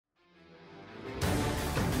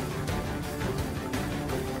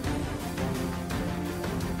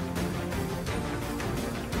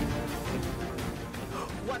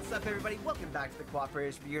up, everybody? Welcome back to the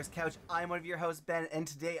Cooperators Reviewers Couch. I'm one of your hosts, Ben, and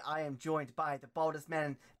today I am joined by the baldest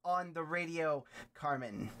man on the radio,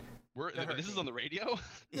 Carmen. This is on the radio?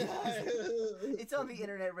 It's on the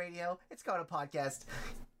internet radio. It's called a podcast.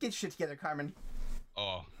 Get your shit together, Carmen.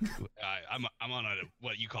 Oh, I'm on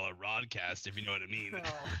what you call a rodcast, if you know what I mean. Oh,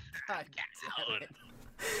 God damn it.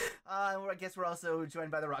 I guess we're also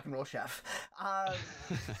joined by the rock and roll chef.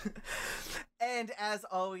 And as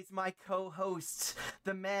always, my co-host,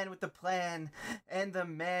 the man with the plan, and the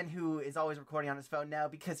man who is always recording on his phone now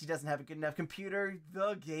because he doesn't have a good enough computer,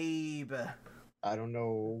 the Gabe. I don't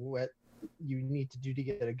know what you need to do to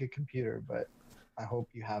get a good computer, but I hope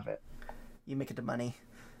you have it. You make it to money.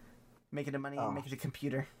 Make it to money and make it a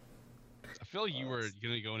computer. I feel like you were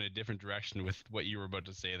going to go in a different direction with what you were about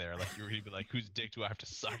to say there. Like, you were going to be like, whose dick do I have to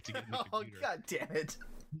suck to get in the computer? Oh, God damn it.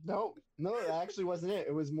 No, that actually wasn't it.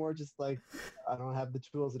 It was more just like, I don't have the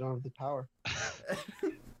tools, I don't have the power.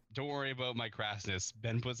 Don't worry about my crassness.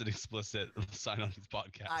 Ben puts an explicit sign on his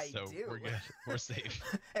podcast, so do. We're good. We're safe.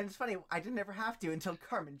 And it's funny, I didn't ever have to until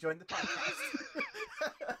Carmen joined the podcast.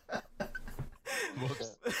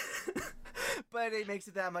 Whoops. But it makes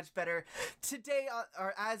it that much better. Today,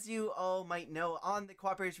 or as you all might know, on the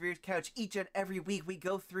Cooperators Reviewers Couch, each and every week we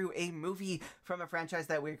go through a movie from a franchise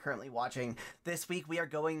that we're currently watching. This week we are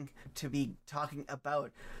going to be talking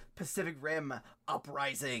about Pacific Rim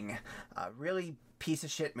Uprising. A really piece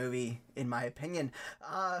of shit movie, in my opinion.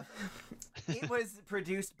 It was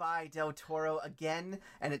produced by Del Toro again,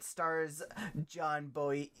 and it stars John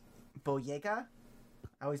Boyega.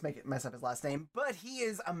 I always mess up his last name, but he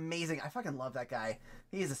is amazing. I fucking love that guy.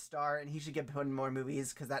 He is a star, and he should get put in more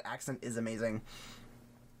movies because that accent is amazing.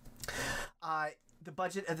 The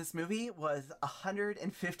budget of this movie was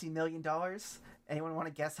 $150 million. Anyone want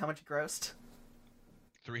to guess how much it grossed?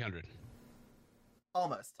 $300.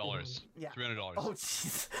 Almost. Yeah. $300. Oh,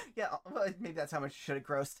 jeez. Yeah, well, maybe that's how much it should have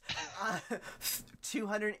grossed.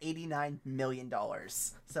 $289 million.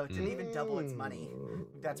 So it didn't even double its money.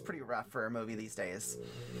 That's pretty rough for a movie these days.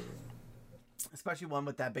 Especially one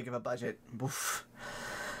with that big of a budget. Oof.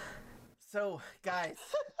 So, guys,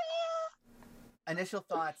 initial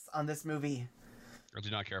thoughts on this movie. I do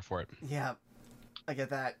not care for it. Yeah, I get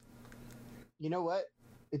that. You know what?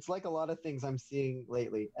 It's like a lot of things I'm seeing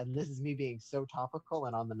lately, and this is me being so topical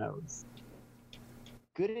and on the nose.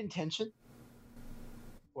 Good intention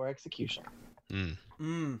or execution.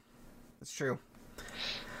 That's true.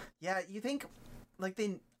 Yeah, you think, like,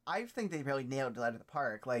 I think they really nailed it out of the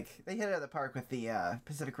park. Like, they hit it out of the park with the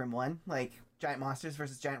Pacific Rim 1, like, giant monsters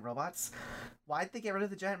versus giant robots. Why'd they get rid of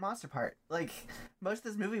the giant monster part? Like, most of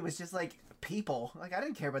this movie was just, like, people. Like, I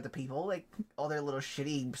didn't care about the people. Like, all their little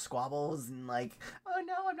shitty squabbles and, like, oh,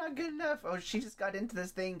 no, I'm not good enough. Oh, she just got into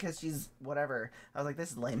this thing because she's whatever. I was like,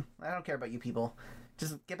 this is lame. I don't care about you people.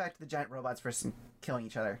 Just get back to the giant robots versus killing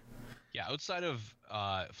each other. Yeah, outside of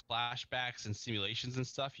flashbacks and simulations and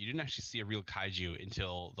stuff, you didn't actually see a real kaiju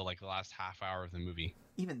until the last half hour of the movie.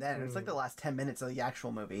 Even then, it's like the last 10 minutes of the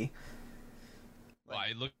actual movie. Well,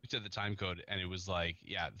 I looked at the time code and it was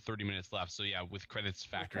 30 minutes left. So yeah, with credits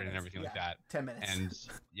factored in and everything like that. 10 minutes. And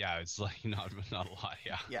yeah, it's like not a lot.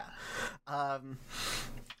 Yeah. Yeah. I'm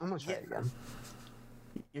gonna try it again.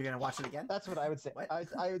 You're gonna watch it again? That's what I would say. What?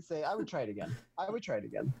 I would say I would try it again.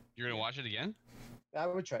 You're gonna watch it again? I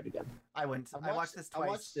would try it again. I wouldn't. I watched this twice. I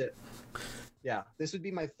watched it. Yeah, this would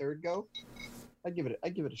be my third go. I'd give it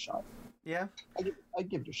a shot. Yeah? I'd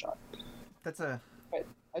give it a shot.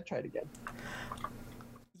 I'd try it again.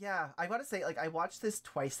 Yeah, I gotta say, I watched this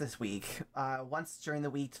twice this week. Once during the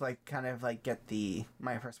week to, kind of, get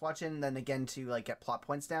my first watch in, then again to, get plot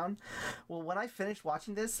points down. Well, when I finished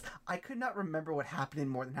watching this, I could not remember what happened in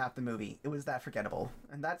more than half the movie. It was that forgettable.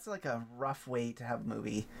 And that's, a rough way to have a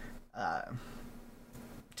movie,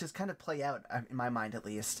 just kind of play out, in my mind at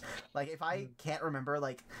least. If I can't remember,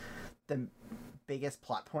 the biggest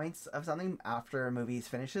plot points of something after a movie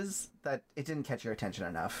finishes, that it didn't catch your attention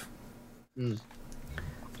enough.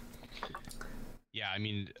 Yeah, I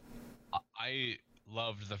mean, I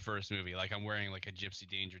loved the first movie. I'm wearing a Gypsy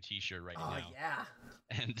Danger t-shirt right now. Oh yeah.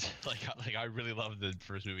 And I really loved the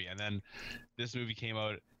first movie. And then this movie came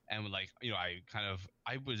out and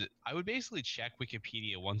I would basically check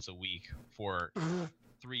Wikipedia once a week for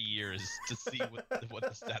 3 years to see what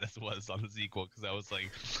the status was on the sequel, because I was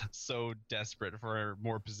so desperate for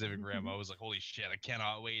more Pacific Rim. I was like, holy shit, I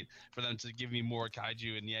cannot wait for them to give me more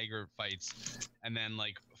kaiju and Jaeger fights. And then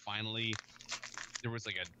finally there was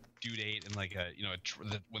a due date and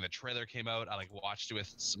when the trailer came out, I watched it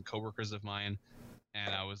with some coworkers of mine,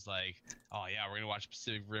 and I was like, oh yeah, we're gonna watch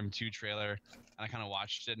Pacific Rim 2 trailer. And I kind of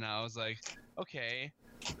watched it and I was like, okay,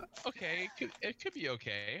 Okay, it could be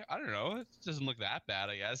okay. I don't know. It doesn't look that bad,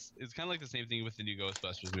 I guess. It's kind of like the same thing with the new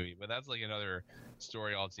Ghostbusters movie, but that's like another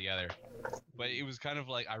story altogether. But it was kind of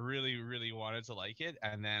like I really, really wanted to like it,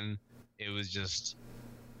 and then it was just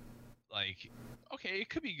like, okay, it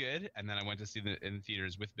could be good. And then I went to see it in the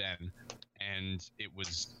theaters with Ben, and it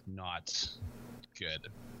was not good.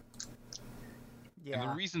 And the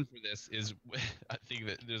Yeah. reason for this is, I think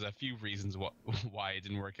that there's a few reasons why it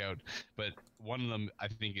didn't work out, but one of them I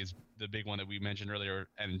think is the big one that we mentioned earlier,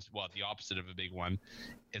 and well, the opposite of a big one,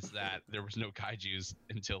 is that there was no kaijus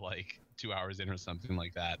until like 2 hours in or something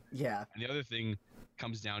like that. Yeah. And the other thing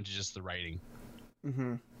comes down to just the writing.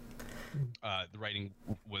 Mm-hmm. The writing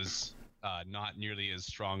was not nearly as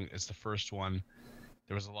strong as the first one.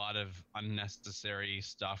 There was a lot of unnecessary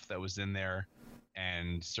stuff that was in there,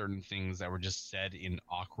 and certain things that were just said in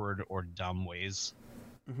awkward or dumb ways.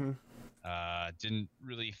 Mm-hmm. Didn't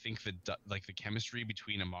really think that like the chemistry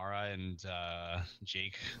between Amara and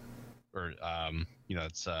Jake, or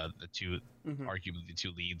it's the two, Mm-hmm. arguably the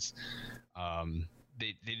two leads.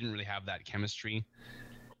 They didn't really have that chemistry.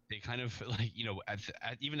 They kind of like,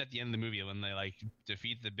 even at the end of the movie when they like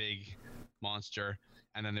defeat the big monster,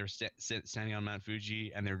 and then they're standing on Mount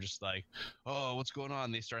Fuji, and they're just like, oh, what's going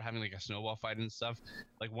on? They start having like a snowball fight and stuff.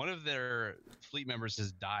 Like one of their fleet members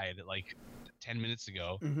has died like 10 minutes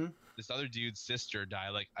ago. Mm-hmm. This other dude's sister died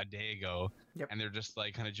like a day ago. Yep. And they're just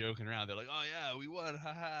like kind of joking around. They're like, oh yeah, we won,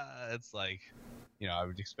 haha. It's like, I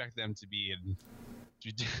would expect them to be in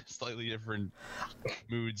slightly different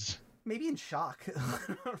moods. Maybe in shock,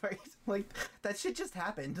 right? Like, that shit just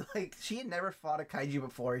happened. Like, she had never fought a kaiju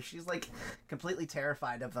before. She's, like, completely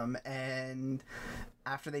terrified of them, and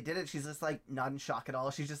after they did it, she's just, like, not in shock at all.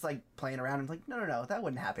 She's just, like, playing around and like, no, that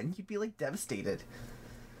wouldn't happen. You'd be, like, devastated.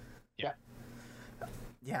 Yeah.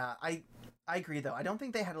 Yeah, I agree, though. I don't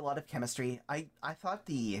think they had a lot of chemistry. I thought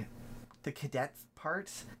the cadet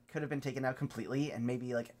part could have been taken out completely and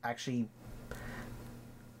maybe, like, actually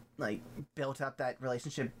like built up that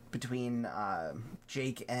relationship between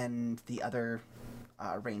Jake and the other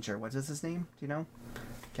ranger. What is his name? Do you know?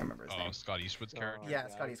 Can't remember his name. Scott Eastwood's character. Yeah,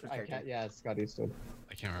 Scott Eastwood's character. Yeah, Scott Eastwood.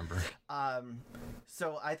 I can't remember.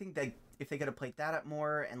 So I think that if they could have played that up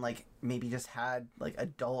more and like maybe just had like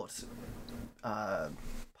adult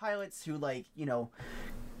pilots who like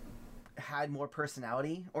had more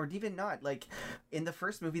personality, or even not, like in the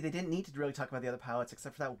first movie they didn't need to really talk about the other pilots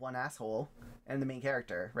except for that one asshole and the main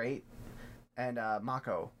character, right? And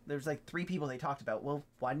Mako. There's like 3 people they talked about. Well,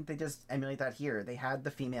 why didn't they just emulate that here? They had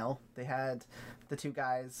the female, they had the 2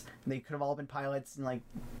 guys, and they could have all been pilots and like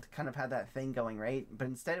kind of had that thing going, right? But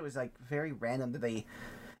instead it was like very random that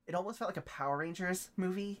it almost felt like a Power Rangers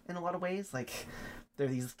movie in a lot of ways. Like, they're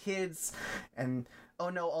these kids, and oh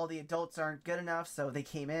no, all the adults aren't good enough, so they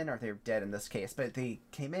came in, or they're dead in this case, but they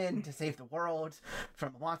came in to save the world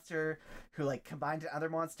from a monster who, like, combined other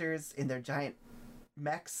monsters in their giant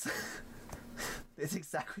mechs. It's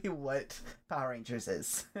exactly what Power Rangers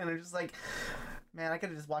is. And I'm just like, man, I could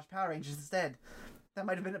have just watched Power Rangers instead. That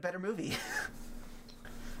might have been a better movie.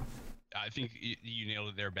 I think you nailed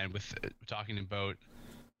it there, Ben, with talking about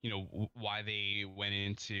why they went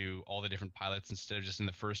into all the different pilots instead of just in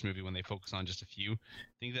the first movie when they focus on just a few.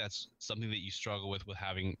 I think that's something that you struggle with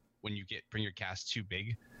having when you bring your cast too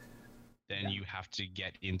big. Then you have to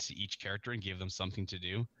get into each character and give them something to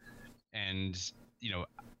do. And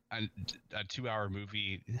a 2-hour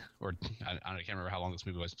movie, or I can't remember how long this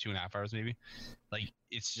movie was, 2.5 hours maybe. Like,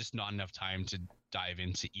 it's just not enough time to dive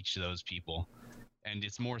into each of those people. And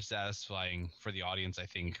it's more satisfying for the audience, I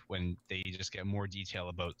think, when they just get more detail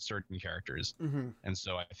about certain characters. Mm-hmm. And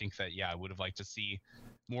so I think that, I would have liked to see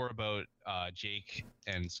more about Jake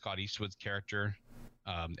and Scott Eastwood's character,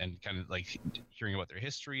 and kind of like hearing about their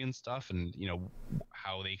history and stuff, and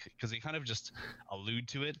how because they kind of just allude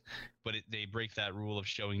to it, but they break that rule of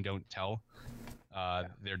showing, don't tell.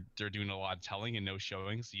 They're doing a lot of telling and no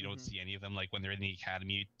showing, so you don't see any of them, like when they're in the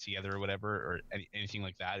academy together or whatever, or anything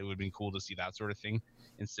like that. It would have been cool to see that sort of thing,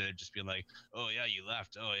 instead of just being like, oh yeah, you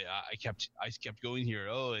left, oh yeah, I kept going here,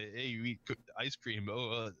 oh hey, you eat ice cream,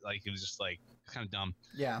 like it was just like kind of dumb.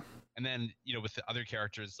 Yeah. And then with the other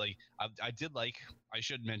characters, like I did like, I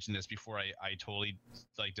should mention this before I totally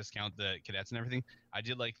like discount the cadets and everything. I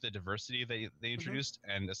did like the diversity they introduced,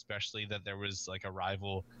 and especially that there was like a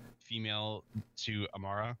rival female to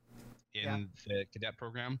Amara in the cadet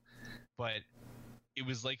program. But it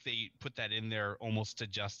was like they put that in there almost to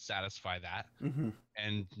just satisfy that Mm-hmm.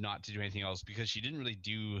 and not to do anything else, because she didn't really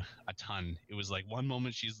do a ton. It was like one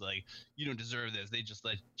moment she's like, you don't deserve this, they just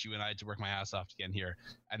let you and I to work my ass off to get in here,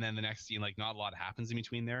 and then the next scene, like, not a lot happens in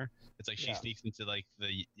between there. It's like she Yeah. sneaks into like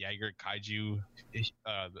the Jaeger kaiju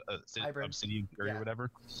Hybrid. obsidian fury Yeah. or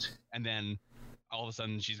whatever, and then all of a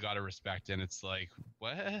sudden she's got to respect, and it's like,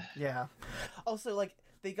 what? Yeah. Also, like,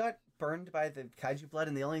 they got burned by the kaiju blood,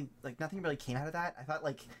 and nothing really came out of that. I thought,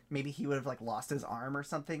 like, maybe he would have, like, lost his arm or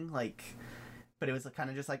something, like, but it was kind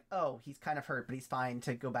of just like, oh, he's kind of hurt, but he's fine,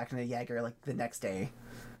 to go back into Jaeger, like, the next day.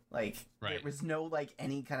 Like, Right. there was no, like,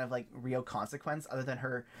 any kind of, like, real consequence other than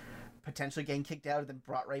her potentially getting kicked out and then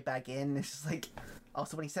brought right back in. It's just like,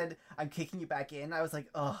 also when he said, I'm kicking you back in, I was like,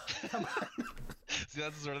 oh, come on. See,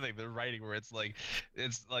 that's the sort of thing, the writing where it's like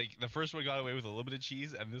the first one got away with a little bit of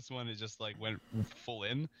cheese, and this one is just like went full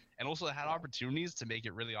in, and also it had opportunities to make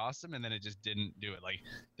it really awesome, and then it just didn't do it. Like,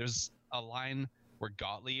 there's a line where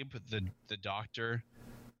Gottlieb, the doctor,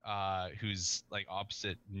 who's like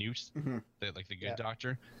opposite Newt, Mm-hmm. the good Yeah.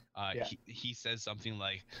 doctor, Yeah. he says something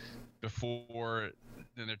like, before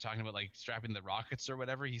then they're talking about like strapping the rockets or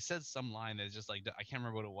whatever, he says some line that's just like, I can't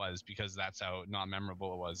remember what it was, because that's how not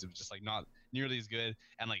memorable it was. It was just like not nearly as good.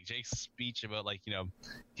 And like Jake's speech about, like, you know,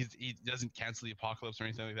 he doesn't cancel the apocalypse or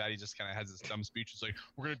anything like that, he just kind of has this dumb speech. It's like,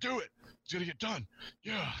 we're gonna do it, it's gonna get done,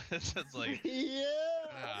 yeah. It's like,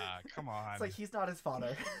 Yeah. come on. It's like, he's not his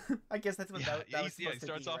father. I guess that's what that was he supposed to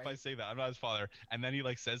starts be, off right? by saying that I'm not his father, and then he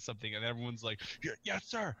like says something, and everyone's like, yes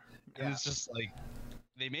sir, and Yeah. it's just like,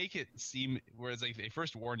 they make it seem, whereas like they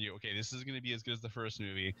first warn you, okay, this is going to be as good as the first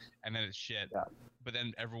movie, and then it's shit. Yeah. But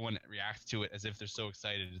then everyone reacts to it as if they're so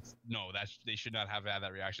excited. No, they should not have had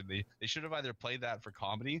that reaction. They should have either played that for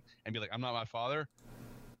comedy and be like, I'm not my father,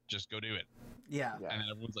 just go do it. Yeah. Yeah. And then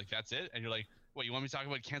everyone's like, that's it. And you're like, what, you want me to talk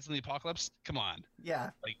about canceling the apocalypse? Come on.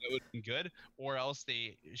 Yeah. Like, that would have been good. Or else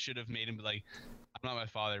they should have made him be like, I'm not my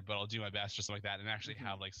father, but I'll do my best, or something like that, and actually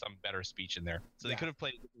have like some better speech in there. So they Yeah. could have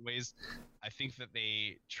played it different ways. I think that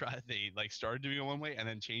they like started doing it one way and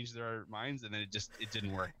then changed their minds, and then it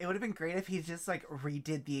didn't work. It would have been great if he just like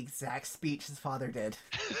redid the exact speech his father did.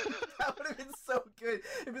 That would have been so good.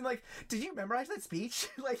 It'd been like, did you memorize that speech?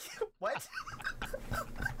 Like, what?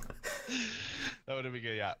 That would have been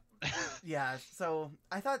good, yeah. Yeah, so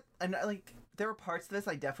I thought, and like, there were parts of this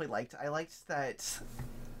I definitely liked. I liked that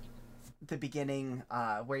the beginning,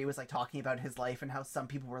 where he was like talking about his life and how some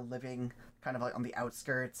people were living kind of like on the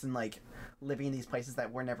outskirts and like living in these places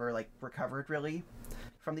that were never like recovered really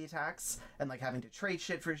from the attacks, and like having to trade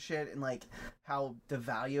shit for shit, and like how the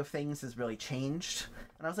value of things has really changed.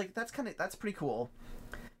 And I was like, that's pretty cool.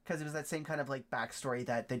 Because it was that same kind of like backstory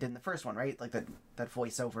that they did in the first one, right? Like that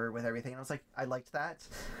voiceover with everything. And I was like, I liked that,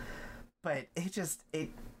 but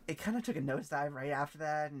it kind of took a nosedive right after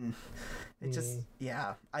that, and it just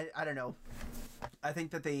I don't know. I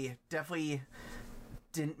think that they definitely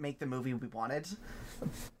didn't make the movie we wanted,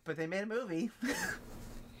 but they made a movie.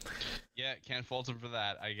 Yeah, can't fault him for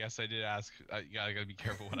that. I guess I did ask. I gotta be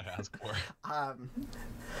careful what I ask for.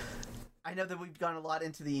 I know that we've gone a lot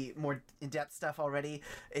into the more in-depth stuff already.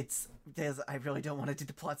 It's because I really don't want to do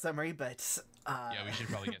the plot summary, but Yeah, we should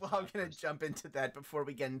probably get to well, I'm that gonna first. jump into that before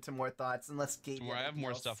we get into more thoughts. Unless Gabe, So you where I have anything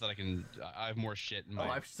more else. stuff that I have more shit in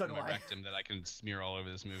my, so do I. rectum that I can smear all over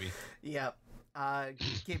this movie. Yeah. Gabe,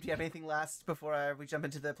 do you have anything last before we jump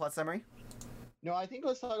into the plot summary? No, I think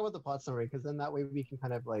let's talk about the plot summary, because then that way we can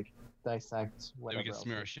kind of like dissect Then whatever. we can else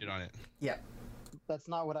smear we- our shit on it. Yeah. That's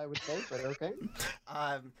not what I would say, but okay.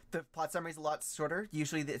 The plot summary is a lot shorter.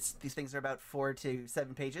 Usually, these things are about 4 to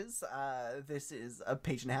 7 pages. This is a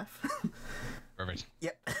page and a half. Perfect.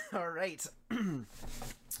 Yep. All right.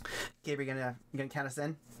 Gabe, you gonna count us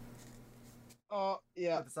in Oh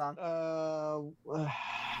yeah. with the song?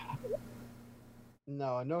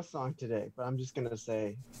 No song today, but I'm just gonna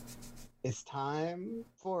say it's time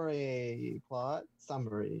for a plot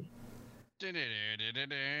summary with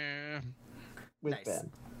Nice.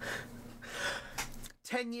 Ben.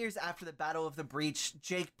 10 years after the Battle of the Breach,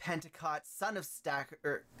 Jake Pentecost, son of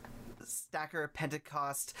Stacker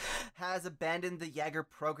Pentecost, has abandoned the Jaeger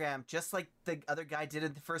program, just like the other guy did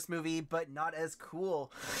in the first movie, but not as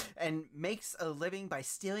cool, and makes a living by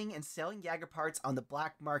stealing and selling Jaeger parts on the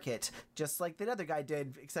black market, just like the other guy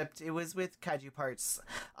did, except it was with kaiju parts.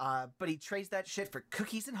 But he trades that shit for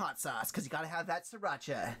cookies and hot sauce, because you gotta have that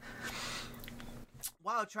sriracha.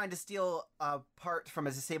 While trying to steal a part from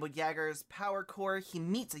a disabled Jaeger's power core, he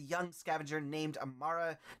meets a young scavenger named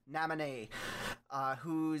Amara Namane,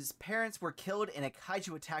 whose parents were killed in a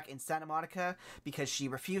kaiju attack in Santa Monica because she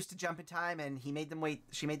refused to jump in time, and he made them wait.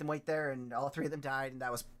 She made them wait there, and all three of them died, and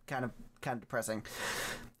that was kind of depressing.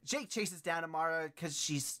 Jake chases down Amara because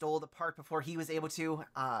she stole the part before he was able to.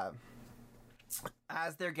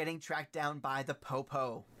 As they're getting tracked down by the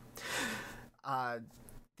Popo.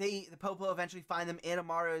 The Popo eventually find them in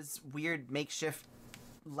Amara's weird makeshift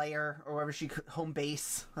lair, or wherever home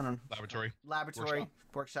base. I don't know. Laboratory,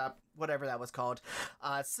 workshop, whatever that was called.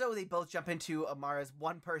 So they both jump into Amara's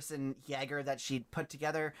one-person Jaeger that she'd put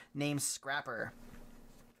together, named Scrapper.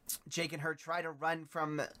 Jake and her try to run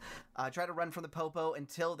from the Popo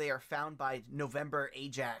until they are found by November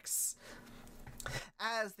Ajax.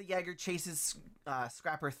 As the Jaeger chases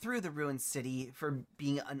Scrapper through the ruined city for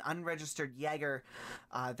being an unregistered Jaeger,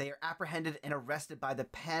 they are apprehended and arrested by the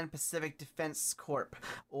Pan-Pacific Defense Corp,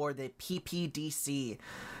 or the PPDC,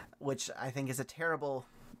 which I think is a terrible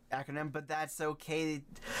acronym, but that's okay.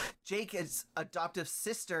 Jake's adoptive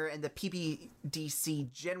sister and the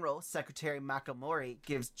PPDC General Secretary Makamori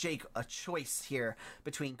gives Jake a choice here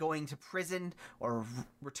between going to prison or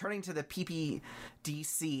returning to the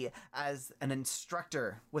PPDC as an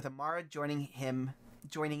instructor, with Amara joining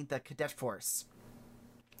the cadet force.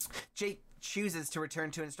 Jake chooses to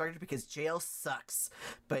return to instructor because jail sucks,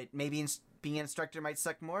 but maybe being an instructor might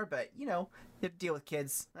suck more, but, you know, you have to deal with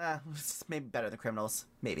kids. It's maybe better than criminals.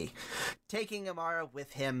 Maybe. Taking Amara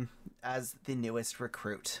with him as the newest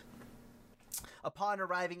recruit. Upon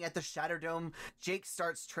arriving at the Shadow Dome, Jake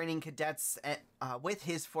starts training cadets with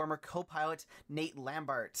his former co-pilot, Nate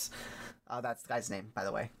Lambert. That's the guy's name, by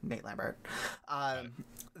the way, Nate Lambert.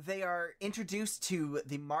 They are introduced to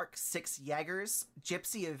the Mark 6 Jaegers,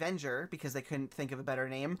 Gypsy Avenger, because they couldn't think of a better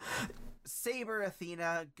name, Saber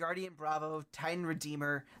Athena, Guardian Bravo, Titan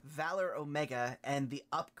Redeemer, Valor Omega, and the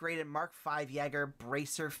upgraded Mark 5 Jaeger,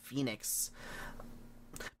 Bracer Phoenix.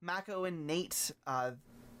 Mako and Nate, sorry,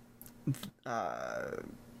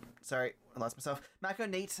 I lost myself. Mako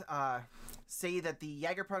and Nate, say that the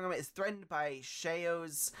Jaeger program is threatened by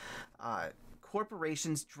Shao's,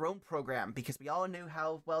 corporation's drone program, because we all knew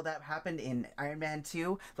how well that happened in Iron Man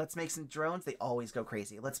 2. Let's make some drones. They always go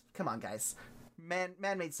crazy. Come on, guys.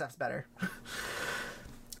 Man-made stuff's better.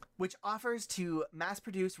 Which offers to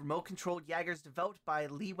mass-produce remote-controlled Jaegers developed by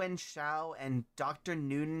Li Wen Xiao and Dr.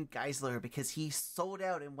 Noonan Geisler, because he sold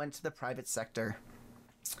out and went to the private sector.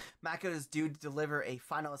 Mako is due to deliver a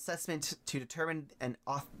final assessment to determine and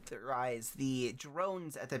authorize the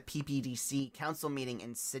drones at the PPDC council meeting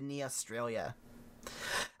in Sydney, Australia.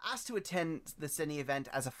 Asked to attend the Sydney event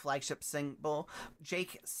as a flagship symbol,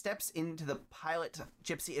 Jake steps into the pilot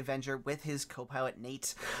Gypsy Avenger with his co-pilot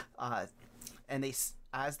Nate, and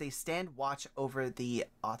as they stand watch over the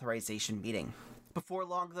authorization meeting. Before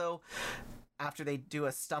long, though, after they do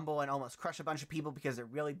a stumble and almost crush a bunch of people because they're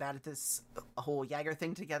really bad at this whole Jaeger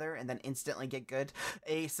thing together and then instantly get good,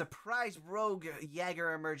 a surprise rogue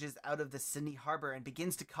Jaeger emerges out of the Sydney harbor and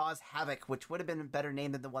begins to cause havoc, which would have been a better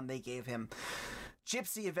name than the one they gave him.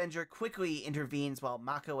 Gypsy Avenger quickly intervenes while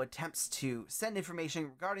Mako attempts to send information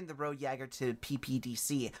regarding the rogue Jaeger to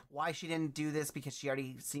PPDC. Why she didn't do this, because she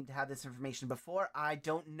already seemed to have this information before, I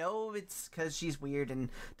don't know. It's because she's weird and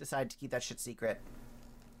decided to keep that shit secret.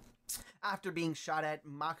 After being shot at,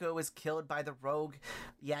 Mako is killed by the rogue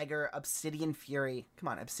Jaeger Obsidian Fury. Come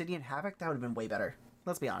on, Obsidian Havoc? That would have been way better.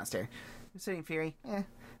 Let's be honest here. Obsidian Fury?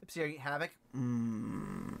 Obsidian Havoc?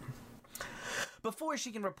 Before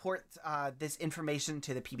she can report this information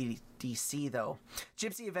to the PPDC, though,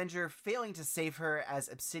 Gypsy Avenger failing to save her as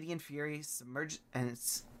Obsidian Fury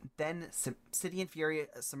Obsidian Fury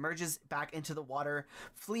submerges back into the water,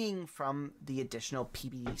 fleeing from the additional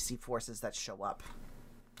PPDC forces that show up.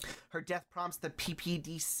 Her death prompts the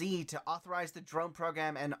PPDC to authorize the drone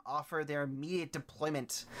program and offer their immediate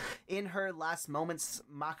deployment. In her last moments,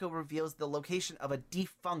 Mako reveals the location of a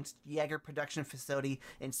defunct Jaeger production facility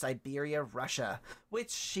in Siberia, Russia, which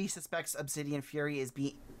she suspects Obsidian Fury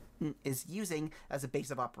is using as a base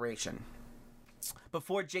of operation.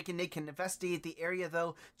 Before Jake and Nick can investigate the area,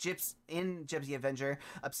 though, Gypsy Avenger,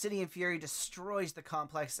 Obsidian Fury destroys the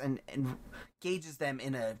complex and engages them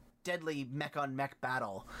in a deadly mech-on-mech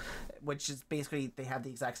battle, which is basically, they have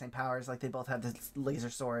the exact same powers, like they both have the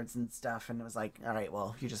laser swords and stuff, and it was like, alright,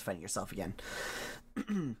 well, you're just fighting yourself again.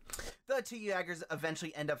 The two Jaegers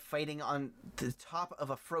eventually end up fighting on the top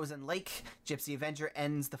of a frozen lake. Gypsy Avenger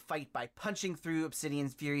ends the fight by punching through Obsidian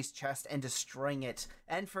Fury's chest and destroying it,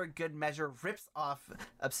 and for a good measure rips off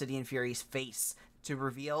Obsidian Fury's face, to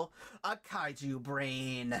reveal a kaiju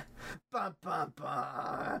brain. Bum, bum,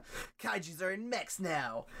 bum. Kaijus are in mechs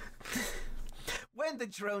now. When the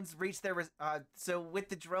drones reach their so with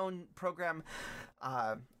the drone program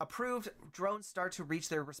approved, drones start to reach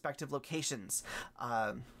their respective locations.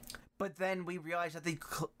 But then we realize that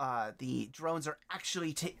the drones are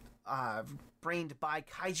actually brained by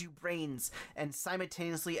kaiju brains and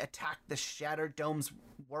simultaneously attack the shattered domes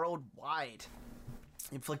worldwide,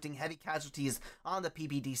 inflicting heavy casualties on the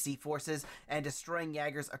PPDC forces and destroying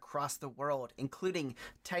Jaegers across the world, including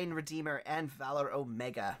Titan Redeemer and Valor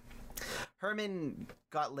Omega. Herman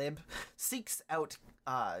Gottlieb seeks out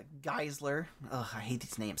Geisler, I hate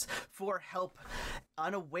these names, for help,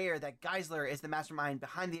 unaware that Geisler is the mastermind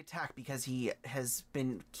behind the attack because he has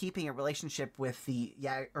been keeping a relationship with the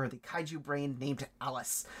kaiju brain named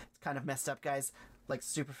Alice. It's kind of messed up, guys. Like,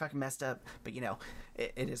 super fucking messed up, but you know,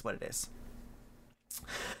 it is what it is.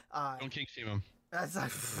 Don't kink shame him. That's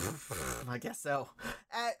I guess so.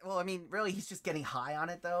 Well, I mean, really, he's just getting high on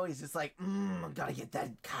it, though. He's just like, I'm gonna get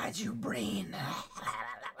that kaiju brain.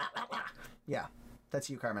 Yeah, that's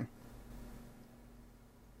you, Carmen.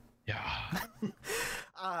 Yeah.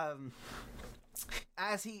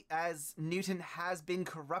 As Newton has been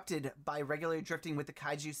corrupted by regularly drifting with the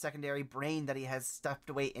kaiju secondary brain that he has stuffed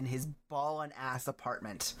away in his ball-and-ass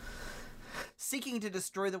apartment. Seeking to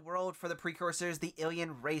destroy the world for the precursors, the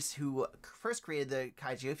alien race who first created the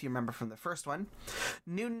kaiju, if you remember from the first one,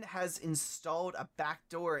 Newton has installed a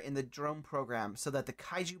backdoor in the drone program so that the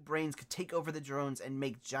kaiju brains could take over the drones and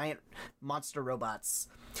make giant monster robots.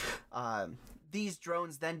 These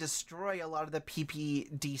drones then destroy a lot of the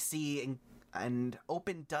PPDC and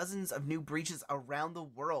open dozens of new breaches around the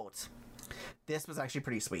world. This was actually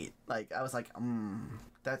pretty sweet. Like, I was like,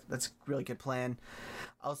 that's a really good plan.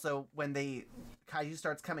 Also, when the kaiju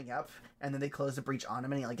starts coming up and then they close the breach on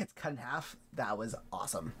him and he like gets cut in half, that was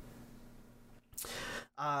awesome.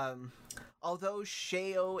 Although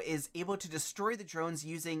Sheo is able to destroy the drones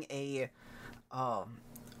using a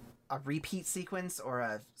repeat sequence or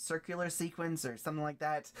a circular sequence or something like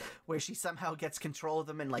that, where she somehow gets control of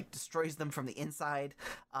them and like destroys them from the inside.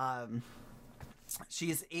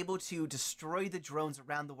 She is able to destroy the drones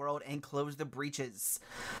around the world and close the breaches.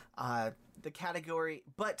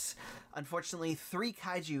 But unfortunately, 3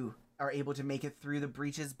 kaiju are able to make it through the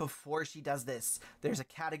breaches before she does this. There's a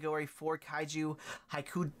Category 4 kaiju,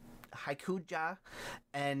 Haikuja,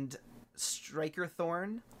 and Striker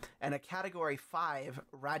Thorn, and a Category 5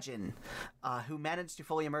 Rajin, who managed to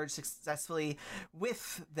fully emerge successfully,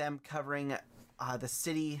 with them covering the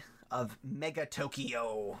city of Mega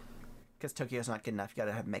Tokyo. Because Tokyo's not good enough, you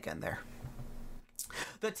gotta have Mega in there.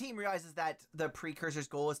 The team realizes that the precursor's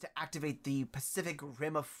goal is to activate the Pacific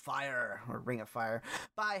Rim of Fire, or Ring of Fire,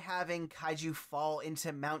 by having kaiju fall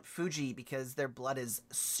into Mount Fuji because their blood is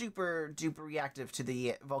super duper reactive to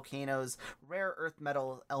the volcano's rare earth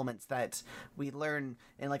metal elements that we learn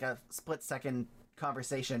in like a split-second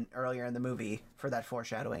conversation earlier in the movie for that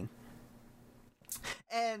foreshadowing.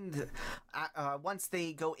 And once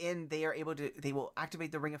they go in, they will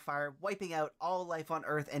activate the Ring of Fire, wiping out all life on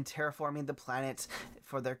Earth and terraforming the planet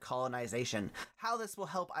for their colonization. How this will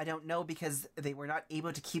help, I don't know, because they were not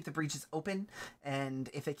able to keep the breaches open, and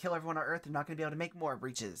if they kill everyone on Earth, they're not going to be able to make more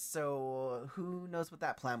breaches. So who knows what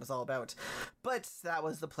that plan was all about. But that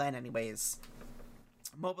was the plan anyways.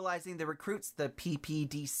 Mobilizing the recruits, the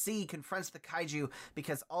PPDC confronts the kaiju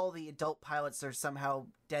because all the adult pilots are somehow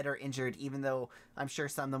dead or injured, even though I'm sure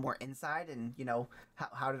some of them were inside, and, you know,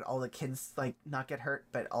 how did all the kids, like, not get hurt,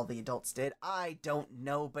 but all the adults did? I don't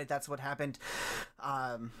know, but that's what happened.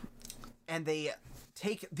 And they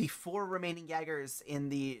take the 4 remaining Jaegers in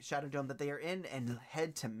the Shadow Dome that they are in and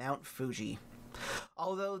head to Mount Fuji.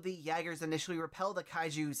 Although the Jaegers initially repel the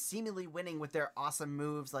kaiju, seemingly winning with their awesome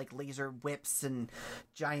moves like laser whips and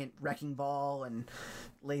giant wrecking ball and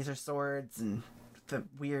laser swords and the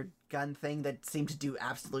weird gun thing that seemed to do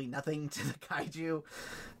absolutely nothing to the kaiju.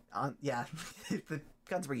 Yeah, the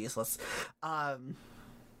guns were useless.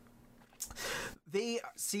 They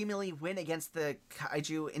seemingly win against the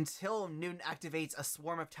kaiju until Newton activates a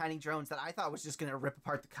swarm of tiny drones that I thought was just going to rip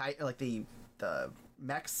apart the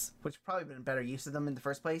mechs, which probably been a better use of them in the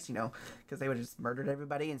first place, you know, because they would have just murdered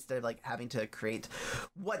everybody instead of like having to create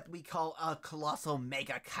what we call a colossal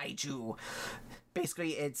mega kaiju.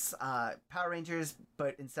 Basically, it's Power Rangers,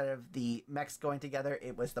 but instead of the mechs going together,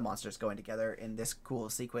 it was the monsters going together in this cool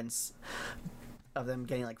sequence of them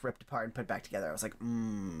getting like ripped apart and put back together. I was like,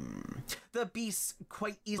 The beasts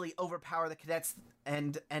quite easily overpower the cadets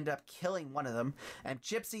and end up killing one of them, and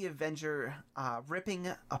Gypsy Avenger ripping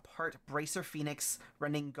apart Bracer Phoenix,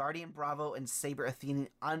 rendering Guardian Bravo and Saber Athene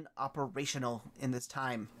unoperational in this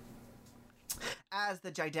time. As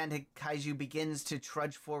the gigantic kaiju begins to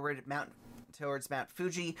trudge forward towards Mount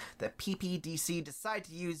Fuji, the PPDC decide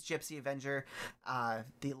to use Gypsy Avenger,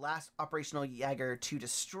 the last operational Jaeger, to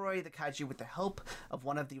destroy the kaiju with the help of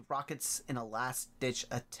one of the rockets in a last-ditch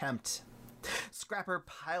attempt. Scrapper,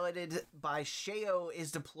 piloted by Sheo,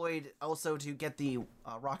 is deployed also to get the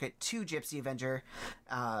rocket to Gypsy Avenger.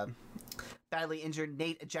 Badly injured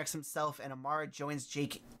Nate ejects himself, and Amara joins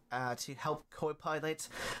Jake to help co-pilot.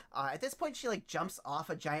 At this point, she jumps off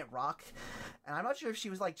a giant rock, and I'm not sure if she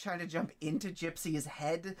was trying to jump into Gypsy's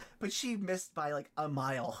head, but she missed by a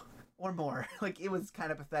mile or more. It was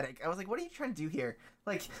kind of pathetic. I was like, what are you trying to do here?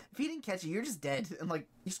 If he didn't catch you, you're just dead, and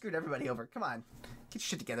you screwed everybody over. Come on, get your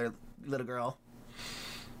shit together, little girl.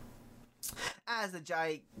 As the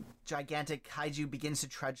gigantic kaiju begins to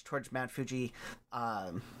trudge towards Mount Fuji,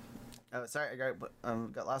 oh, sorry, I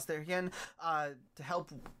got lost there again. To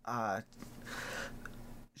help,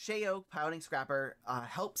 Sheo, piloting Scrapper,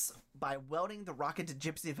 helps by welding the rocket to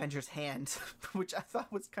Gypsy Avenger's hand, which I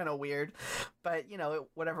thought was kind of weird, but,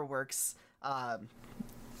 whatever works.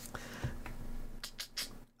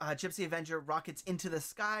 Gypsy Avenger rockets into the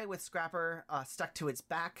sky with Scrapper stuck to its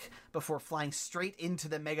back before flying straight into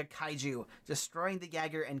the Mega Kaiju, destroying the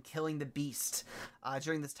Jaeger and killing the beast.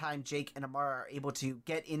 During this time, Jake and Amara are able to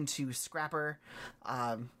get into Scrapper.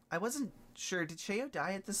 I wasn't sure, did Sheo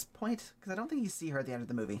die at this point? Because I don't think you see her at the end of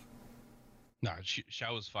the movie. No,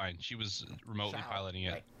 Xiao was fine. She was remotely piloting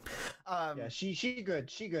it. Right. Yeah, she good.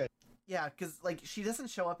 She good. Yeah, because she doesn't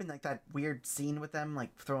show up in that weird scene with them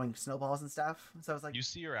throwing snowballs and stuff. So I was like, you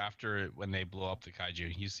see her after when they blow up the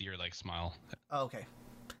kaiju. You see her smile. oh, okay,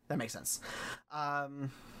 that makes sense.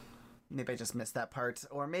 Maybe I just missed that part,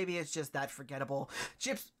 or maybe it's just that forgettable.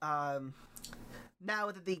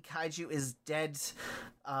 Now that the kaiju is dead,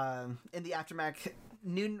 in the aftermath,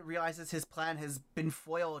 Noon realizes his plan has been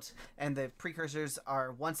foiled, and the precursors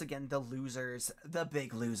are once again the losers, the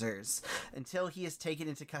big losers, until he is taken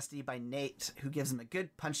into custody by Nate, who gives him a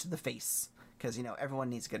good punch to the face. Because, everyone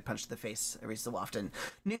needs a good punch to the face every so often.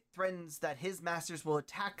 Newt threatens that his masters will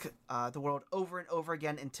attack the world over and over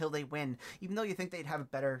again until they win, even though you think they'd have a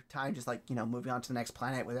better time just, moving on to the next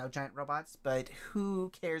planet without giant robots. But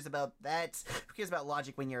who cares about that? Who cares about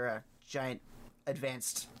logic when you're a giant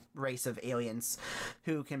advanced race of aliens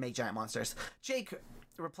who can make giant monsters? Jake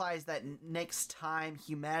replies that next time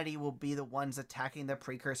humanity will be the ones attacking the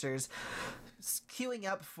precursors, queuing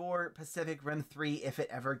up for Pacific Rim 3 if it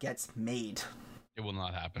ever gets made. It will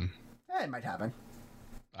not happen. It might happen.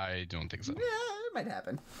 I don't think so. Yeah, it might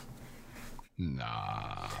happen.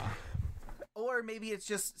 Nah. Or maybe it's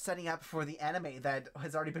just setting up for the anime that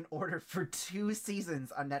has already been ordered for 2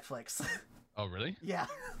 seasons on Netflix. Oh, really? Yeah.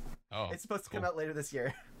 Oh, it's supposed to come out later this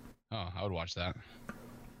year. Oh, I would watch that.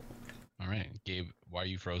 All right, Gabe, why are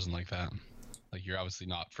you frozen like that? You're obviously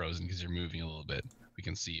not frozen because you're moving a little bit. We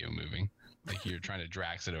can see you moving. You're trying to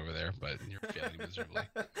Drax it over there, but you're failing miserably.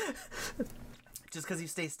 Just because you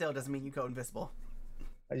stay still doesn't mean you go invisible.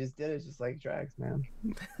 I just did it just like Drax, man.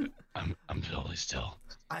 I'm totally still.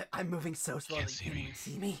 I'm moving so slowly. Can't see me. You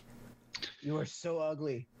see me? You are so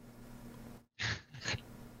ugly.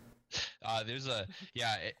 There's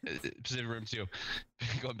Pacific Rim 2.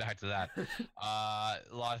 Going back to that,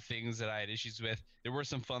 a lot of things that I had issues with. There were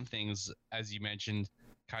some fun things, as you mentioned,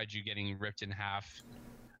 kaiju getting ripped in half,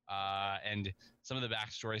 and some of the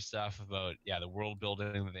backstory stuff about the world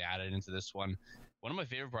building that they added into this one. One of my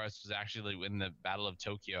favorite parts was actually in the Battle of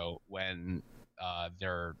Tokyo when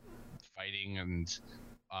they're fighting, and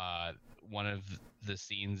one of the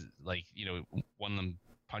scenes, one of them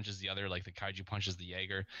punches the other, the kaiju punches the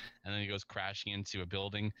Jaeger, and then he goes crashing into a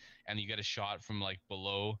building, and you get a shot from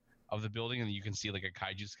below of the building, and you can see a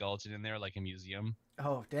kaiju skeleton in there, a museum.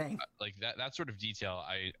 Oh, dang. That sort of detail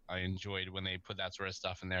I enjoyed when they put that sort of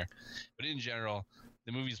stuff in there. But in general,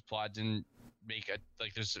 the movie's plot didn't make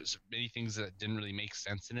there's many things that didn't really make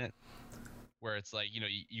sense in it, where it's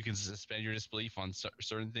you can suspend your disbelief on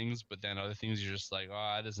certain things, but then other things you're just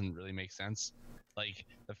that doesn't really make sense.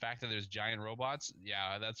 The fact that there's giant robots,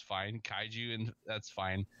 yeah, that's fine. Kaiju, and that's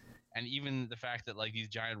fine. And even the fact that these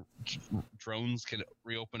giant drones can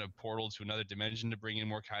reopen a portal to another dimension to bring in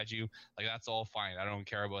more kaiju, that's all fine. I don't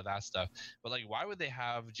care about that stuff. But why would they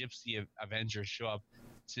have Gypsy Avenger show up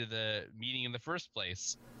to the meeting in the first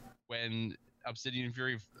place when Obsidian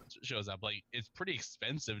Fury shows up. Like, it's pretty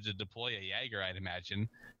expensive to deploy a Jaeger, I'd imagine.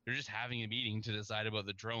 They're just having a meeting to decide about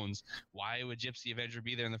the drones. Why would Gypsy Avenger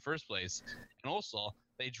be there in the first place? And also,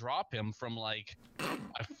 they drop him from like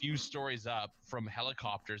a few stories up from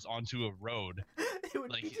helicopters onto a road. It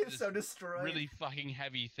would Like, be just so destroyed. Really fucking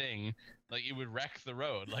heavy thing. Like, it would wreck the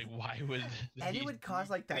road. Like, why would? And it would cause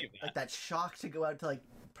like that shock to go out to like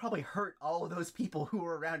probably hurt all of those people who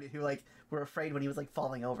were around it, who like were afraid when he was like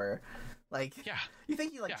falling over. Like, yeah, you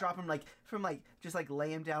think you like drop him like from like just like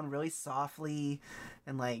lay him down really softly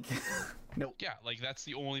and like nope. Yeah, like that's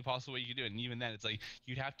the only possible way you could do it. And even then, it's like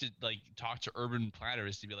you'd have to like talk to urban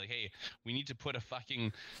planners to be like, hey, we need to put a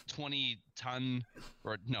fucking 20-ton,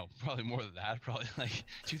 or no, probably more than that, probably like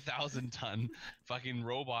 2,000-ton fucking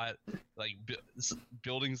robot, like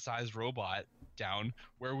building-sized robot down.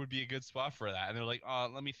 Where would be a good spot for that? And they're like,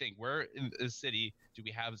 let me think. Where in the city do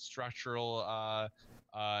we have structural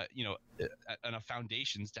enough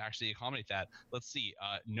foundations to actually accommodate that? Let's see.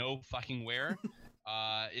 No fucking where.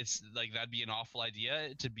 It's like that'd be an awful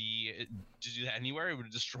idea to do that anywhere. It would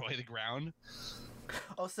destroy the ground.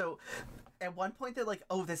 Also, at one point they're like,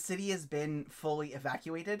 "Oh, the city has been fully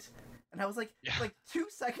evacuated," and I was like, like 2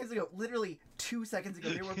 seconds ago, literally 2 seconds ago,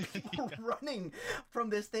 there were people running from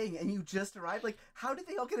this thing, and you just arrived. Like, how did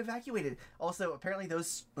they all get evacuated? Also, apparently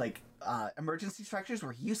those like emergency structures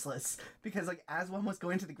were useless because like as one was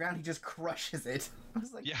going to the ground, he just crushes it. I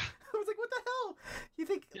was like, what the hell? You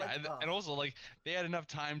think? Yeah, like, and also like they had enough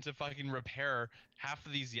time to fucking repair half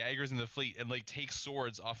of these Jaegers in the fleet and like take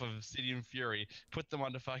swords off of Obsidian Fury, put them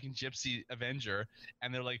onto fucking Gypsy Avenger,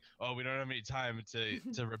 and they're like, oh, we don't have any time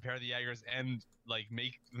to repair the Jaegers and like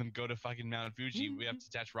make them go to fucking Mount Fuji. We have to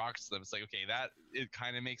attach rocks to them. It's like, okay, that it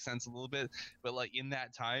kind of makes sense a little bit, but like in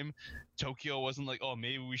that time, Tokyo wasn't like, oh,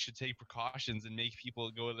 maybe we should take precautions and make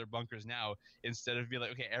people go to their bunkers now, instead of being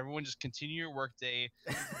like, okay, everyone just continue your work day.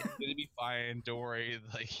 It's gonna be fine. Don't worry.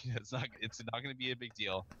 Like, it's not gonna be a big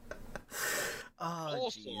deal. Oh,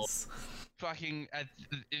 also, jeez. fucking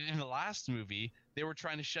in the last movie, they were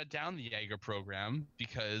trying to shut down the Jaeger program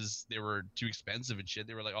because they were too expensive and shit.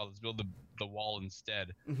 They were like, oh, let's build the wall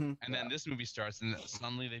instead. Mm-hmm. And then this movie starts, and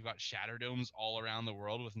suddenly they've got shatter domes all around the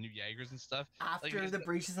world with new Jaegers and stuff. After the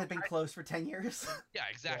breaches had been closed for 10 years. Yeah,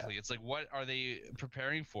 exactly. Yeah. It's like, what are they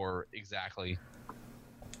preparing for exactly?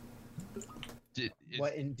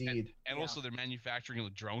 What indeed? And also, they're manufacturing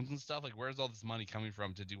drones and stuff. Like, where's all this money coming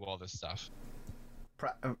from to do all this stuff?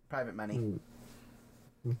 Private money.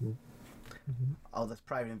 Mm-hmm. Mm-hmm. All those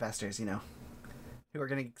private investors, who are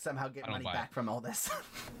going to somehow get money back from all this.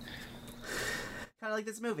 Kind of like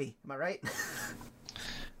this movie. Am I right?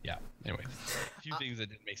 Yeah. Anyway, a few things that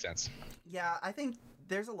didn't make sense. Yeah, I think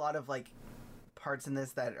there's a lot of, like, parts in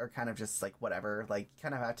this that are kind of just, like, whatever. Like, you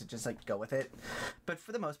kind of have to just, like, go with it. But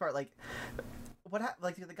for the most part, like...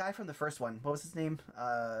 like the guy from the first one, what was his name?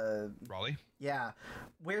 Raleigh? Yeah.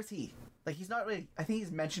 Where's he? Like, he's not really, I think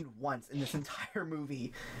he's mentioned once in this entire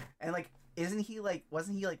movie. And like, wasn't he like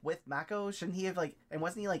with Mako? Shouldn't he have like, and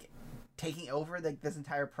wasn't he like taking over like this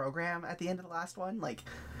entire program at the end of the last one? Like,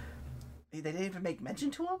 they didn't even make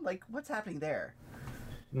mention to him? Like, what's happening there?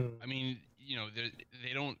 I mean,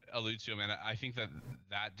 they don't allude to him, and I think that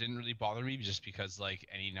didn't really bother me, just because like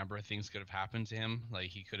any number of things could have happened to him. Like,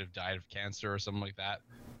 he could have died of cancer or something like that,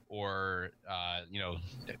 or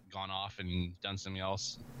gone off and done something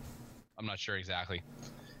else. I'm not sure exactly,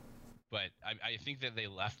 but I think that they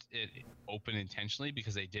left it open intentionally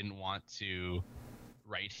because they didn't want to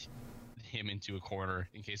write him into a corner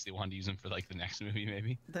in case they wanted to use him for like the next movie.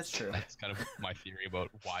 Maybe that's true. That's kind of my theory about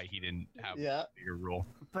why he didn't have a bigger role.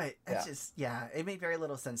 But it's just it made very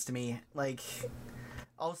little sense to me. Like,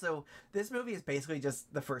 also, this movie is basically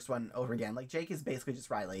just the first one over again. Like, Jake is basically just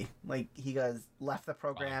Riley. Like, he left the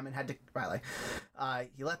program and had to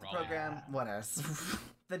he left the program. What else?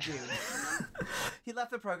 The dude. He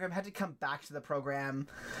left the program, had to come back to the program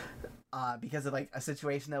because of like a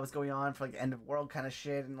situation that was going on for like end of world kind of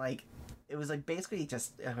shit, and like it was like basically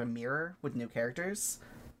just a mirror with new characters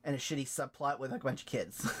and a shitty subplot with like a bunch of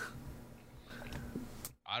kids.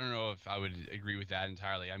 I don't know if I would agree with that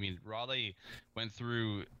entirely. I mean, Raleigh went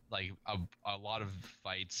through like a lot of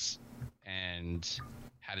fights and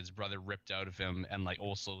had his brother ripped out of him, and like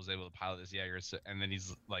also was able to pilot his Jaeger, and then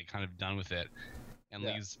he's like kind of done with it and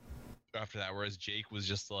leaves after that. Whereas Jake was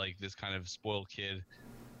just like this kind of spoiled kid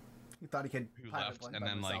who thought he could who pilot left, one and by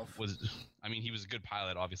then himself. He was a good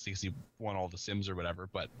pilot, obviously, because he won all the sims or whatever,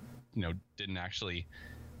 but didn't actually.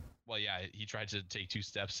 Well, yeah, he tried to take 2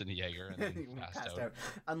 steps in a Jaeger and then passed out.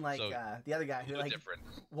 Unlike the other guy who like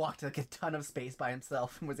walked like a ton of space by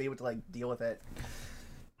himself and was able to like deal with it.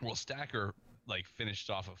 Well, Stacker like finished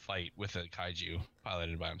off a fight with a kaiju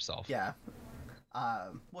piloted by himself. Yeah.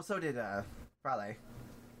 Well, so did Raleigh,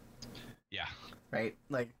 Yeah. right?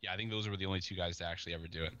 Like, Yeah, I think those were the only two guys to actually ever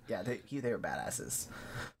do it. yeah, they were badasses.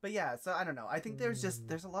 But yeah, so I don't know. I think there's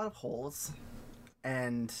a lot of holes,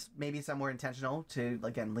 and maybe some were intentional to,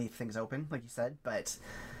 again, leave things open, like you said. But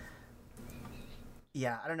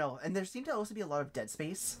yeah, I don't know. And there seemed to also be a lot of dead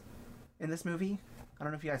space in this movie. I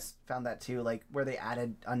don't know if you guys found that too, like where they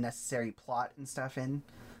added unnecessary plot and stuff in,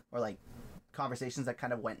 or like conversations that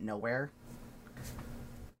kind of went nowhere.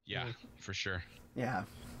 Yeah, for sure. Yeah.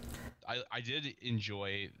 I did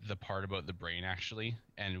enjoy the part about the brain actually,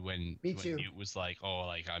 and when Newt was like, "Oh,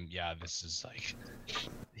 like this is like,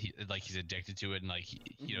 he's addicted to it, and like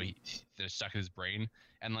they're stuck in his brain,"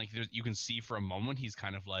 and like you can see for a moment he's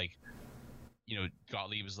kind of like,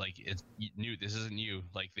 Gottlieb was like, "It's Newt, this isn't you.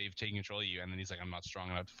 Like they've taken control of you," and then he's like, "I'm not strong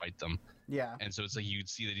enough to fight them." Yeah. And so it's like you could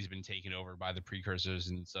see that he's been taken over by the precursors,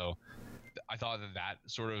 and so I thought that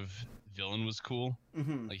sort of villain was cool,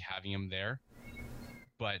 like having him there.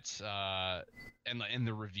 But and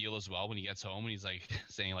the reveal as well when he gets home and he's like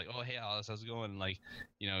saying like, "Oh, hey Alice, how's it going?" And like,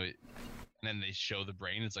 and then they show the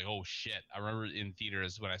brain. It's like, oh shit! I remember in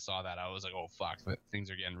theaters when I saw that, I was like, oh fuck,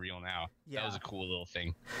 things are getting real now. Yeah. That was a cool little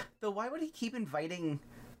thing. Though why would he keep inviting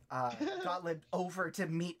Gottlieb over to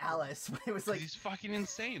meet Alice when it was like, he's fucking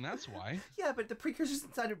insane, that's why. Yeah, but the precursors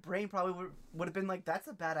inside her brain probably would have been like, that's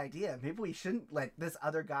a bad idea. Maybe we shouldn't let this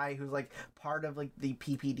other guy who's like part of like the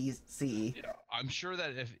PPDC. Yeah, I'm sure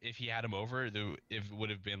that if he had him over, it would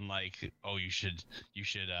have been like, oh, you should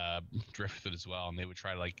drift with it as well, and they would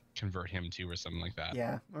try to like convert him too or something like that.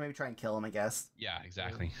 Yeah, or maybe try and kill him, I guess. Yeah,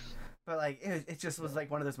 exactly. But like it just was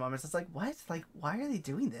like one of those moments. It's like, what? Like, why are they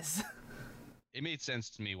doing this? It made sense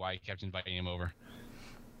to me why he kept inviting him over.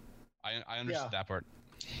 I understood that part.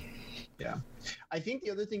 Yeah. I think the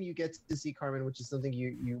other thing you get to see, Carmen, which is something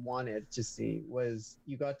you wanted to see, was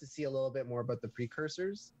you got to see a little bit more about the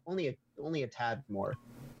precursors. Only a tad more.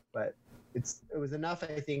 But it was enough,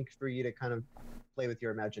 I think, for you to kind of play with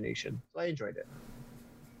your imagination. So I enjoyed it.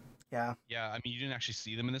 Yeah. Yeah, I mean, you didn't actually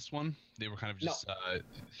see them in this one. They were kind of just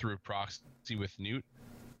through proxy with Newt.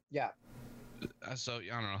 Yeah. So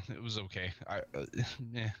I don't know. It was okay. I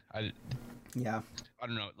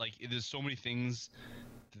don't know. Like there's so many things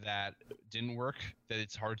that didn't work that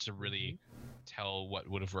it's hard to really tell what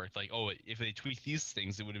would have worked. Like, oh, if they tweaked these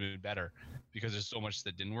things, it would have been better because there's so much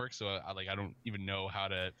that didn't work. So I don't even know how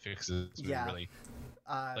to fix this movie, really.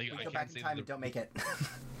 Like, we go back in time and don't make it.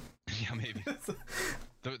 Yeah, maybe.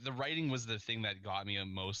 The writing was the thing that got me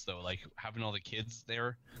most though. Like having all the kids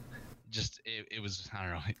there. Just it was, I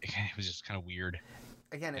don't know, it was just kind of weird.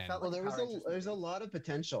 Again, it felt like there's a lot of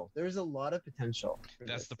potential. There's a lot of potential.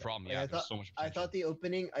 That's the problem. Yeah, there's so much potential. I thought the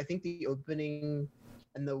opening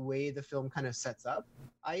and the way the film kind of sets up,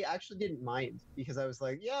 I actually didn't mind because I was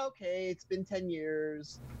like, yeah, okay, it's been 10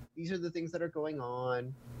 years. These are the things that are going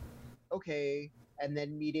on. Okay. And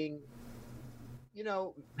then meeting,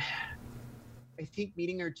 I think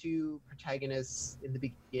meeting our two protagonists in the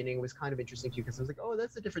beginning was kind of interesting too, because I was like, oh,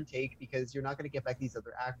 that's a different take because you're not going to get back these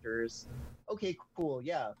other actors. Okay, cool.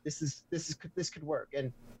 Yeah, this could work.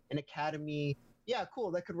 And an Academy, yeah, cool.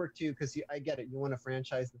 That could work too, because I get it. You want to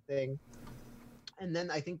franchise the thing. And then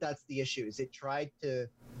I think that's the issue is it tried to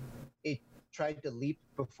leap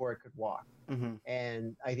before it could walk. Mm-hmm.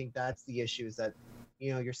 And I think that's the issue is that,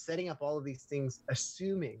 you're setting up all of these things,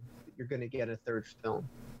 assuming that you're going to get a third film.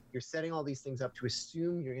 You're setting all these things up to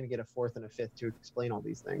assume you're going to get a fourth and a fifth to explain all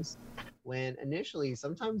these things. When initially,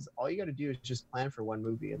 sometimes all you got to do is just plan for one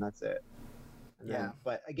movie and that's it. And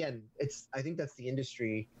but again, I think that's the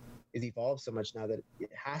industry is evolved so much now that it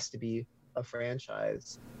has to be a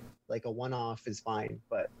franchise. Like a one-off is fine,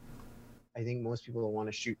 but I think most people will want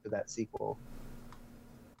to shoot for that sequel.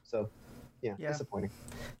 So, yeah, disappointing.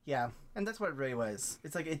 Yeah, and that's what it really was.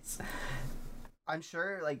 It's like I'm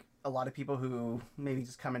sure, like, a lot of people who maybe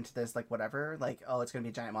just come into this, like, whatever, like, oh, it's going to be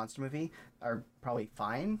a giant monster movie, are probably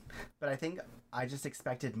fine. But I think I just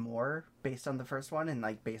expected more based on the first one and,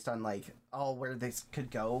 like, based on, like, where this could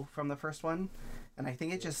go from the first one. And I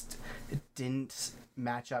think it didn't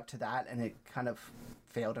match up to that, and it kind of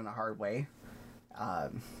failed in a hard way.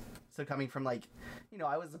 So coming from, like,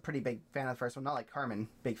 I was a pretty big fan of the first one, not like Carmen,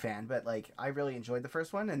 big fan, but like I really enjoyed the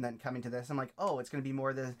first one, and then coming to this, I'm like, oh, it's gonna be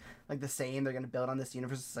more the same. They're gonna build on this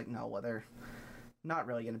universe. It's like, no, well, they're not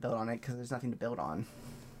really gonna build on it because there's nothing to build on.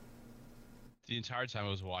 The entire time I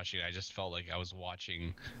was watching, I just felt like I was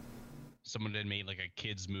watching someone that made like a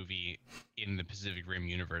kids movie in the Pacific Rim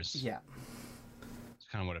universe. Yeah. It's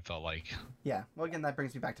kind of what it felt like. Yeah. Well, again, that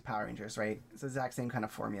brings me back to Power Rangers, right? It's the exact same kind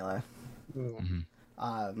of formula.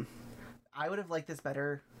 Mm-hmm. I would have liked this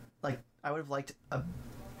better. Like, I would have liked a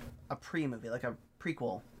pre-movie, like a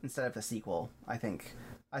prequel instead of a sequel. I think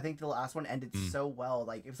the last one ended so well.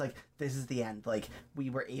 Like, it was like, this is the end. Like, we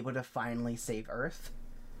were able to finally save Earth.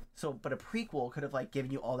 So, but a prequel could have like given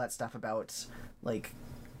you all that stuff about like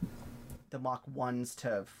the Mach 1s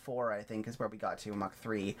to 4, I think, is where we got to, Mach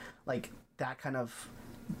 3. Like, that kind of...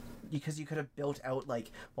 Because you could have built out,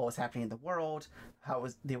 like, what was happening in the world,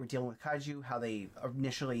 they were dealing with kaiju, how they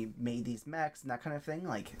initially made these mechs, and that kind of thing.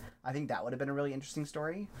 Like, I think that would have been a really interesting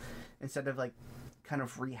story. Instead of, like, kind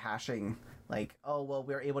of rehashing, like, oh, well,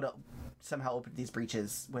 we were able to somehow open these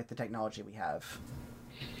breaches with the technology we have.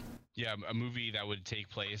 Yeah, a movie that would take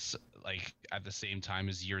place like at the same time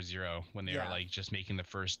as Year Zero, when they were like just making the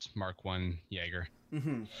first Mark 1 Jaeger.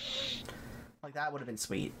 Mm-hmm. Like, that would have been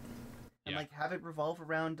sweet. And like have it revolve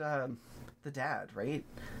around the dad, right?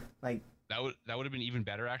 Like that would have been even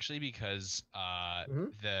better actually, because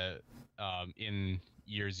in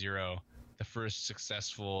Year Zero, the first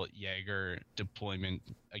successful Jaeger deployment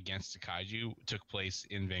against a kaiju took place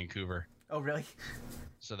in Vancouver. Oh, really?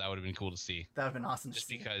 So that would have been cool to see. That would have been awesome just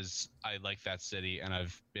to see. Because I like that city and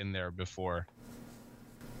I've been there before.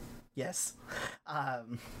 Yes.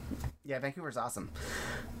 Yeah, Vancouver's awesome.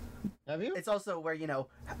 Have you? It's also where, you know,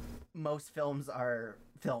 most films are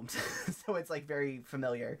filmed. So it's like very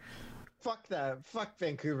familiar. Fuck that. Fuck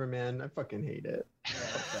Vancouver, man. I fucking hate it.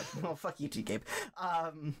 Well, fuck you too, Gabe.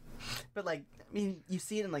 But like, I mean, you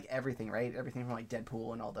see it in like everything, right? Everything from like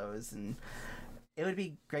Deadpool and all those, and it would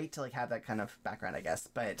be great to like have that kind of background, I guess.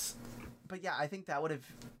 But yeah, I think that would have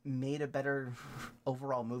made a better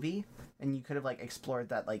overall movie, and you could have like explored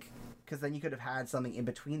that, like, because then you could have had something in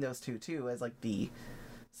between those two too, as like the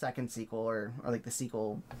second sequel or like the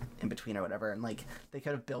sequel in between or whatever, and like they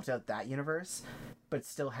could have built out that universe, but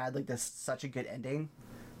still had like this such a good ending,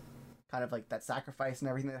 kind of like that sacrifice and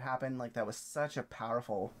everything that happened. Like, that was such a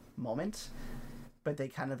powerful moment. But they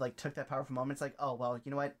kind of like took that powerful moment. It's like, oh, well,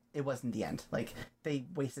 you know what? It wasn't the end. Like, they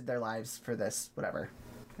wasted their lives for this, whatever.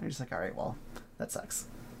 And you're just like, all right, well, that sucks.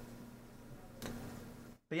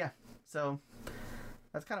 But yeah, so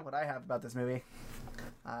that's kind of what I have about this movie.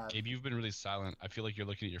 Gabe, you've been really silent. I feel like you're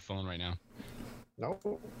looking at your phone right now. No,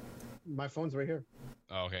 my phone's right here.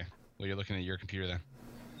 Oh, okay. Well, you're looking at your computer then.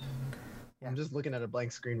 Yeah. I'm just looking at a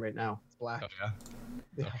blank screen right now. It's black. Oh,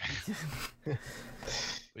 yeah? Okay.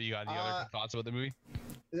 What, you got any other thoughts about the movie?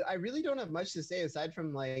 I really don't have much to say aside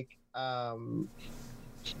from like I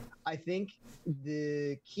think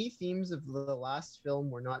the key themes of the last film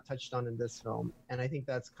were not touched on in this film, and I think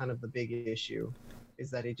that's kind of the big issue, is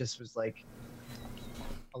that it just was like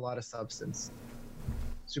a lot of substance,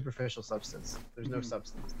 superficial substance. There's no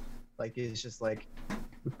substance. Like, it's just like,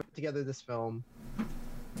 we put together this film,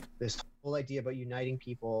 this whole idea about uniting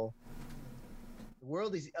people. The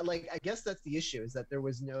world is like, I guess that's the issue, is that there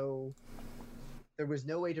was no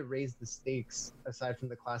way to raise the stakes aside from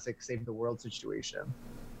the classic save the world situation.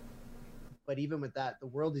 But even with that, the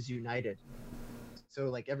world is united, so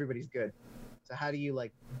like everybody's good. So how do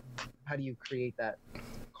you create that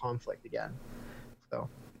conflict again? So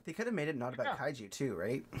they could have made it not about kaiju too,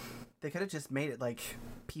 right? They could have just made it like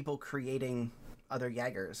people creating other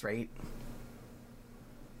Jaegers, right?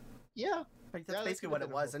 Yeah. Like, that's basically what it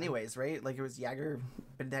was anyways, right? Like, it was Jaeger,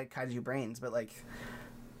 but it had kaiju brains, but like,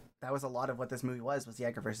 that was a lot of what this movie was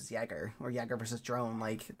Jaeger versus Jaeger, or Jaeger versus drone.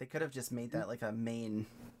 Like, they could have just made that like a main,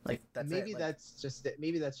 like, that's maybe it. Like, that's just it.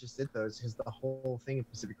 Maybe that's just it though, because the whole thing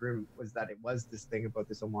of Pacific Rim was that it was this thing about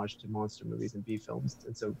this homage to monster movies and B films,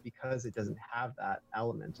 and so because it doesn't have that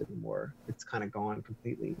element anymore, it's kind of gone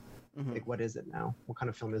completely. Like, what is it now? What kind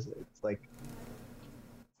of film is it? It's like,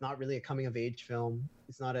 it's not really a coming of age film.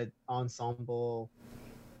 It's not an ensemble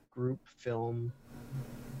group film.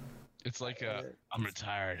 It's like I'm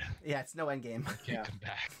retired. yeah, it's no Endgame. I can't come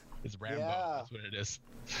back. It's Rambo. Yeah. That's what it is.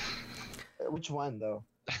 Which one though?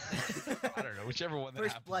 I don't know. Whichever one that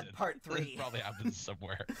First happens Blood in. Part 3. It probably happens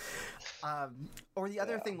somewhere. Or the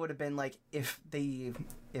other thing would have been like if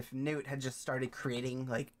Newt had just started creating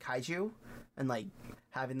like kaiju and like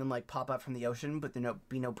having them like pop up from the ocean, but there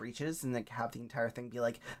be no breaches, and like have the entire thing be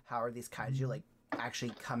like, how are these kaiju like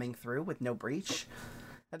actually coming through with no breach?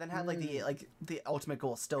 And then have like the ultimate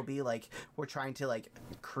goal still be like, we're trying to like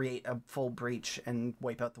create a full breach and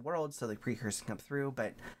wipe out the world so the precursors can come through,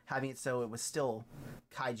 but having it so it was still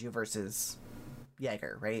kaiju versus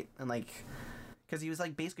Jaeger, right? And like, because he was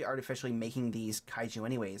like basically artificially making these kaiju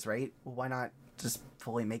anyways, right? Well, why not just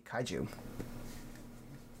fully make kaiju?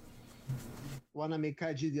 Why not make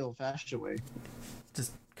kaiju the old-fashioned way?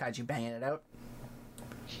 Just kaiju banging it out.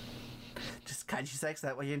 Just kaiju sex,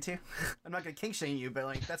 that what you into? I'm not gonna kink shame you, but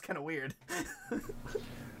like, that's kind of weird.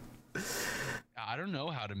 I don't know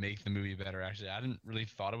how to make the movie better. Actually, I hadn't really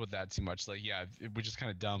thought about that too much. Like, yeah, which is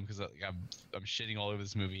kind of dumb because like, I'm shitting all over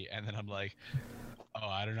this movie, and then I'm like, oh,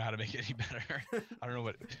 I don't know how to make it any better. I don't know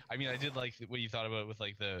what. I mean, I did like what you thought about with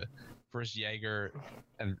like the first Jaeger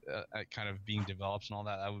and kind of being developed and all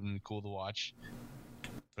that. That would have been cool to watch.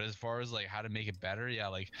 But as far as like how to make it better, yeah,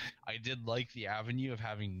 like I did like the avenue of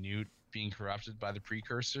having Newt being corrupted by the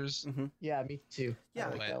precursors. Yeah, me too. Yeah, I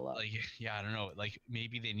like that a But lot. like, yeah, I don't know. Like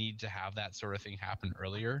maybe they need to have that sort of thing happen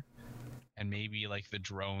earlier, and maybe like the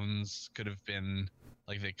drones could have been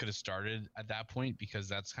like they could have started at that point because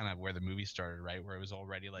that's kind of where the movie started, right? Where it was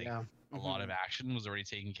already like Yeah. a lot of action was already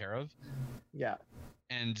taken care of. Yeah.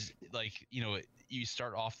 And like, you know, you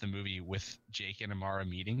start off the movie with Jake and Amara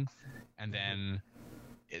meeting, and then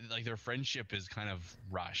like their friendship is kind of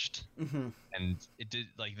rushed, and it did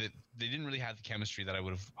like they didn't really have the chemistry that I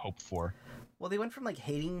would have hoped for. Well, they went from like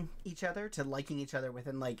hating each other to liking each other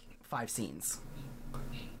within like 5 scenes.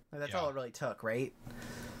 Like, that's all it really took, right?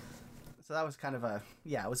 So that was kind of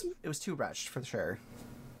it was too rushed for sure.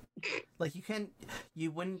 Like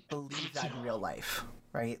you wouldn't believe that in real life,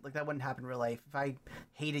 right? Like that wouldn't happen in real life. If I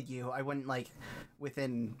hated you, I wouldn't like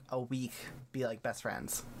within a week be like best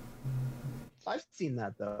friends. I've seen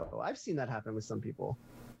that though. I've seen that happen with some people.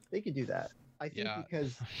 They could do that. I think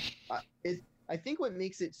because I think what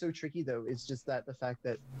makes it so tricky though is just that the fact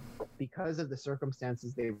that because of the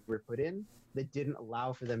circumstances they were put in, that didn't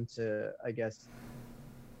allow for them to, I guess,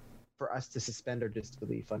 for us to suspend our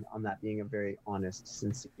disbelief on that being a very honest,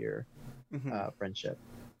 sincere friendship.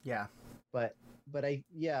 Yeah. But I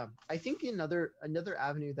think another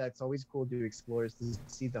avenue that's always cool to explore is to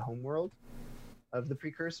see the homeworld of the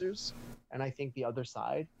precursors, and I think the other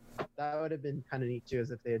side that would have been kind of neat too,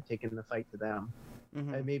 as if they had taken the fight to them,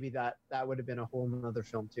 and maybe that would have been a whole another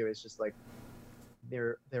film too. It's just like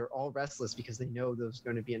they're all restless because they know there's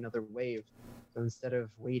going to be another wave, so instead of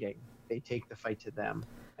waiting, they take the fight to them,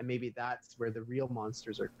 and maybe that's where the real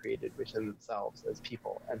monsters are created within themselves as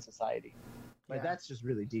people and society. But that's just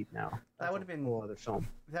really deep now. That would have been a whole other film.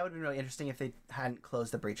 That would have been really interesting if they hadn't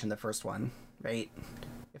closed the breach in the first one, right?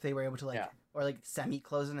 If they were able to or like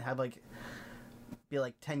semi-close and have like be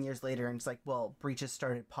like 10 years later and it's like, well, breaches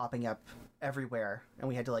started popping up everywhere and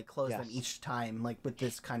we had to like close them each time, like with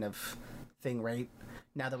this kind of thing, right?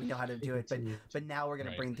 Now that we know how to do it, but now we're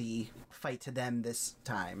gonna bring the fight to them this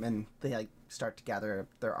time, and they like start to gather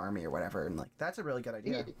their army or whatever, and like that's a really good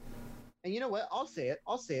idea. And you know what? I'll say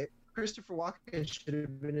it. Christopher Walken should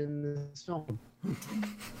have been in this film.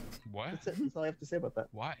 What? That's all I have to say about that.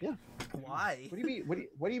 Why? Yeah. Why? What do you mean?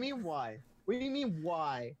 What do you mean? Why? What do you mean?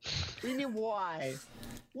 Why? What do you mean? Why?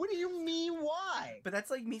 What do you mean? Why? But that's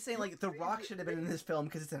like me saying like The Rock should have been in this film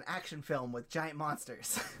because it's an action film with giant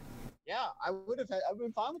monsters. Yeah, I've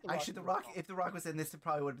been fine with The Rock. Actually, if The Rock was in this, it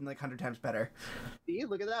probably would have been like 100 times better. See,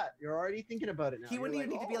 look at that. You're already thinking about it now. He wouldn't even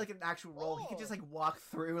need to be like an actual role. He could just like walk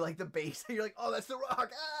through like the base, and you're like, oh, that's The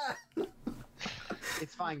Rock. Ah!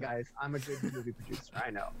 It's fine, guys. I'm a good movie producer. I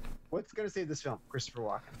know. What's gonna save this film? Christopher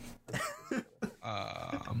Walken.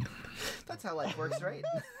 That's how life works, right?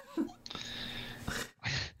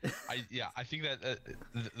 I think that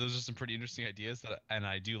those are some pretty interesting ideas and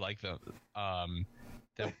I do like them.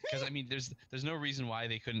 Because I mean, there's no reason why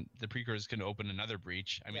the precursors couldn't open another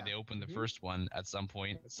breach. I mean, they opened the first one at some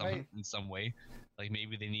point, in some way. Like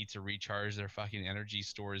maybe they need to recharge their fucking energy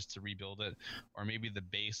stores to rebuild it, or maybe the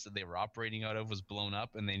base that they were operating out of was blown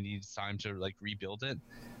up and they need time to like rebuild it.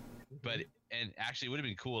 But and actually, it would have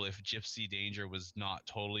been cool if Gypsy Danger was not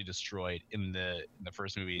totally destroyed in the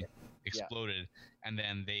first movie, exploded, and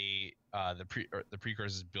then they the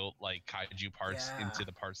precursors built like kaiju parts into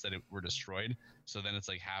the parts that were destroyed. So then it's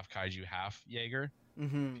like half kaiju, half Jaeger.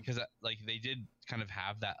 Because like they did kind of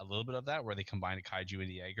have that a little bit of that where they combined a kaiju and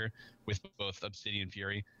a Jaeger with both Obsidian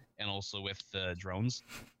Fury and also with the drones,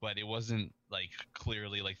 but it wasn't like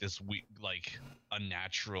clearly like this weak, like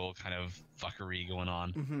unnatural kind of fuckery going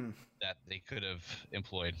on that they could have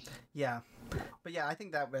employed. Yeah, but I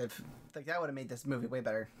think that would have made this movie way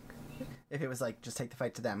better if it was like just take the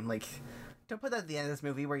fight to them. Like, don't put that at the end of this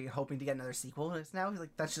movie where you're hoping to get another sequel. It's now like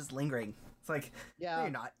that's just lingering. It's like, no, you're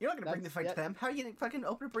not. You're not going to bring the fight to them. How are you going to fucking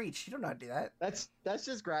open a breach? You don't know how to do that. That's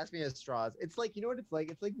just grasping at straws. It's like, you know what it's like?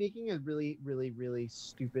 It's like making a really, really, really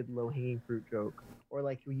stupid low-hanging fruit joke. Or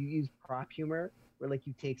like when you use prop humor, where like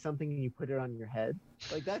you take something and you put it on your head.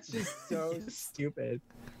 Like that's just so stupid.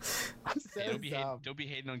 Hey, don't be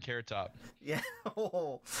hating on Carrot Top. Yeah.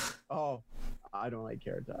 Oh, I don't like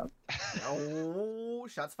Carrot Top. Oh,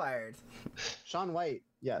 shots fired. Shaun White,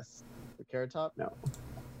 yes. But Carrot Top, no.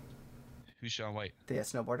 Who's Shaun White? The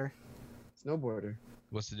snowboarder. Snowboarder.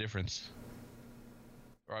 What's the difference?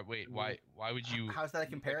 Or wait, why would you? How's that a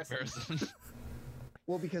comparison?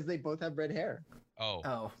 Well, because they both have red hair. Oh.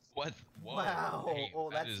 Oh. What? Whoa. Wow. Hey, Oh,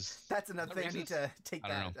 that's that's another thing. I need to take I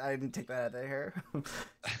that. don't I didn't take that out of here.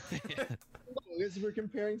 Yeah. Because we're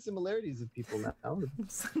comparing similarities of people now.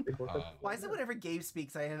 They both have Why is it whenever Gabe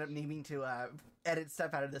speaks, I end up needing to edit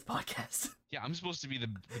stuff out of this podcast? Yeah, I'm supposed to be the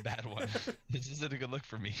bad one. This isn't a good look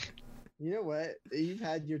for me. You know what? You've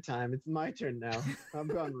had your time. It's my turn now. I'm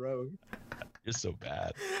gone rogue. You're so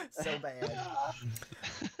bad. So bad.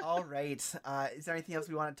 All right. Is there anything else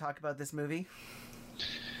we want to talk about this movie?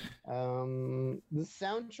 The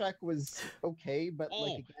soundtrack was okay, but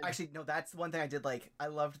like again, Actually, no. That's one thing I did like. I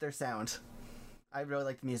loved their sound. I really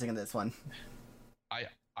liked the music in this one.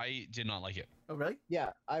 I did not like it. Oh, really?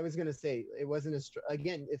 yeah, I was gonna say it wasn't as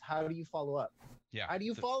again. It's how do you follow up? Yeah. How do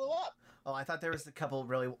you follow up? Oh, I thought there was a couple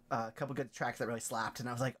good tracks that really slapped, and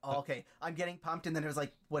I was like, oh, okay, I'm getting pumped. And then it was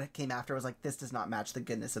like, what came after was like, this does not match the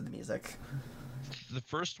goodness of the music. The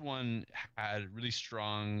first one had really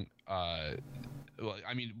strong. The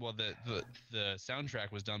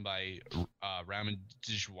soundtrack was done by Raman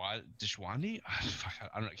Dishwani.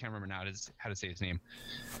 I can't remember now how to say his name.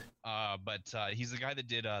 But he's the guy that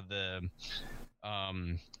did the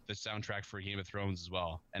soundtrack for Game of Thrones as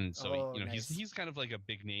well, and so nice. he's kind of like a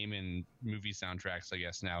big name in movie soundtracks, I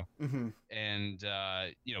guess now. Mm-hmm. And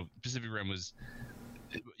Pacific Rim was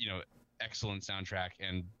excellent soundtrack,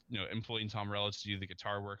 and employing Tom Morello to do the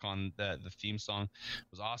guitar work on the theme song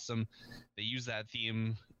was awesome. They used that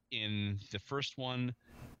theme in the first one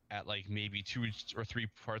at like maybe 2 or 3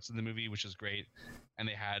 parts of the movie, which is great. And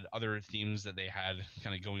they had other themes that they had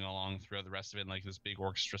kind of going along throughout the rest of it, like this big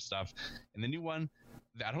orchestra stuff. And the new one,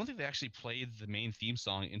 I don't think they actually played the main theme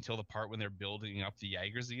song until the part when they're building up the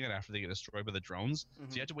Jaegers again after they get destroyed by the drones. Mm-hmm.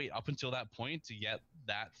 So you had to wait up until that point to get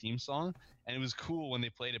that theme song. And it was cool when they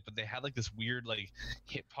played it, but they had like this weird like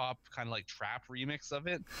hip hop kind of like trap remix of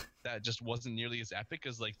it that just wasn't nearly as epic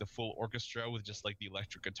as like the full orchestra with just like the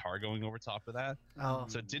electric guitar going over top of that. Oh.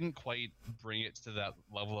 So it didn't quite bring it to that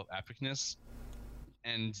level of epicness.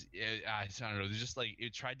 And I don't know, just like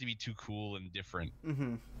it tried to be too cool and different.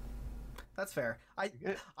 Mm-hmm. That's fair. I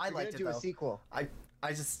liked it do though. a sequel. I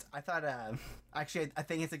thought actually I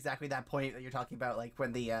think it's exactly that point that you're talking about, like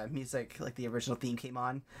when the music, like the original theme came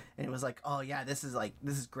on, and it was like, oh yeah, this is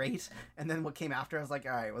great. And then what came after, I was like,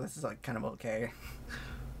 all right, well this is like kind of okay.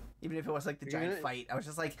 Even if it was like the giant fight, I was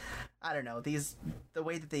just like, I don't know, the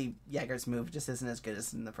way that the Jaegers move just isn't as good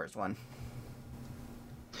as in the first one.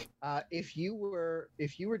 If you were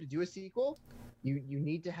to do a sequel, you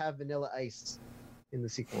need to have Vanilla Ice in the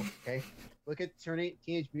sequel. Okay, look at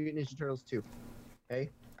Teenage Mutant Ninja Turtles 2. Okay,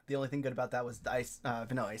 the only thing good about that was the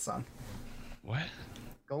Vanilla Ice song. What?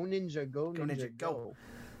 Go Ninja, go Ninja, go.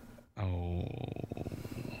 Oh,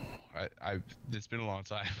 it's been a long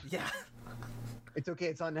time. Yeah. It's okay.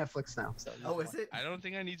 It's on Netflix now. So Oh, is it? I don't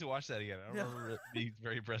think I need to watch that again. I don't remember being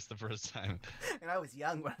very impressed the first time. And I was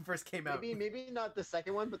young when it first came out. Maybe not the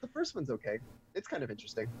second one, but the first one's okay. It's kind of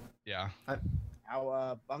interesting. Yeah.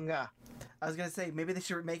 Bunga. I was gonna say maybe they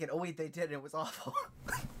should remake it. Oh wait, they did. And it was awful.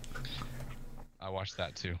 I watched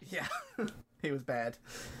that too. Yeah, it was bad.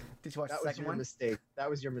 Did you watch the second one? Mistake. That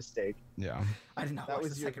was your mistake. Yeah. I did not watch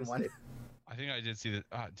the second one. I think I did see the.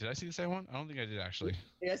 Did I see the second one? I don't think I did actually.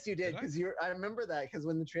 Yes, you did. Because I remember that. Because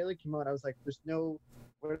when the trailer came out, I was like, "There's no.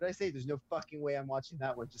 What did I say? There's no fucking way I'm watching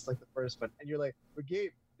that one, just like the first one." And you're like, "But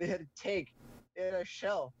Gabe, they had a tank, they had a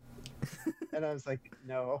shell," and I was like,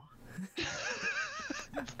 "No."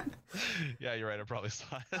 Yeah, you're right. I probably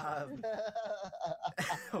saw it.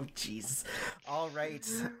 Oh, jeez. All right.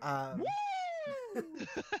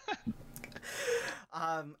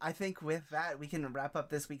 I think with that, we can wrap up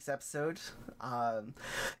this week's episode.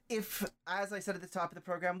 If, as I said at the top of the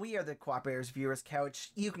program, we are the Cooperators Viewers Couch.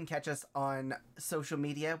 You can catch us on social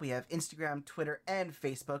media. We have Instagram, Twitter, and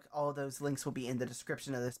Facebook. All those links will be in the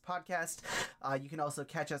description of this podcast. You can also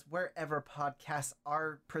catch us wherever podcasts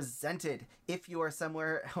are presented. If you are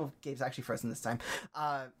somewhere... Oh, Gabe's actually frozen this time.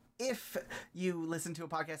 If you listen to a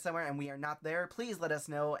podcast somewhere and we are not there, please let us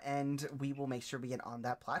know and we will make sure we get on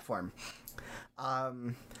that platform.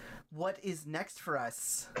 What is next for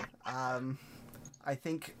us? I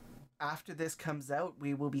think after this comes out,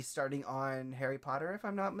 we will be starting on Harry Potter, if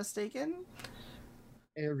I'm not mistaken.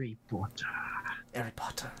 Harry Potter. Harry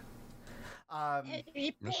Potter.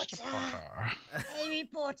 Harry Mr. Potter. Potter. Harry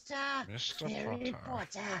Potter. Mr. Harry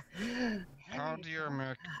Potter. Potter. How do you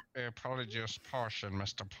make a polyjuice potion,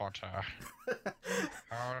 Mr. Potter?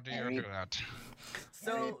 How do you do that? Harry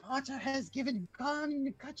So, Potter has given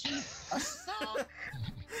Concucci a sock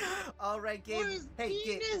all right, Gabe. for his Hey,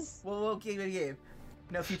 Gabe. penis. Whoa, Gabe.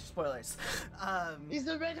 No future spoilers. He's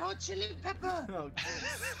the red hot chili pepper. Oh,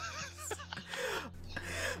 jeez.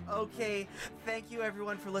 Okay, thank you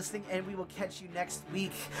everyone for listening, and we will catch you next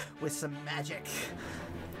week with some magic.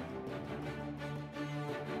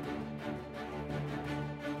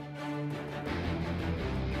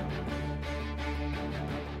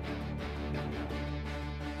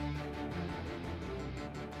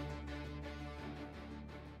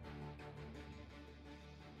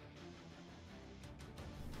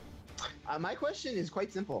 My question is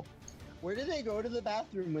quite simple. Where do they go to the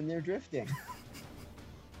bathroom when they're drifting?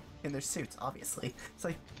 In their suits, obviously. It's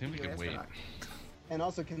like I think we you're can an wait. astronaut. And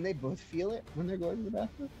also, can they both feel it when they're going to the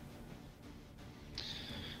bathroom?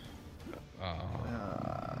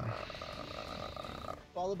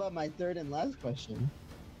 Followed by my third and last question.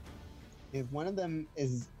 If one of them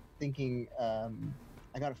is thinking, I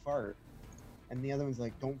got to fart, and the other one's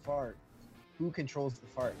like, don't fart, who controls the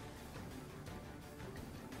fart?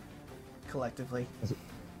 Collectively.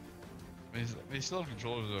 They still have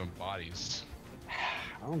control of their own bodies.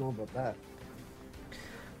 I don't know about that.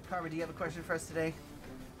 Carver, do you have a question for us today?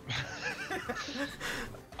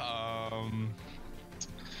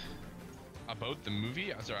 About the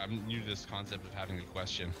movie? Sorry, I'm new to this concept of having a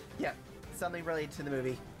question. Yeah, something related to the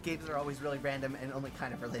movie. Games are always really random and only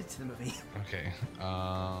kind of related to the movie. Okay.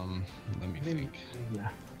 Let me think. Yeah.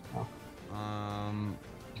 Oh.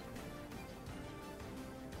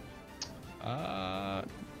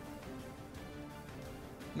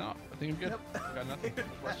 No, I think I'm good. Nope. Got nothing.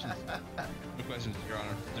 Questions? No questions, Your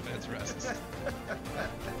Honor. Defense rests.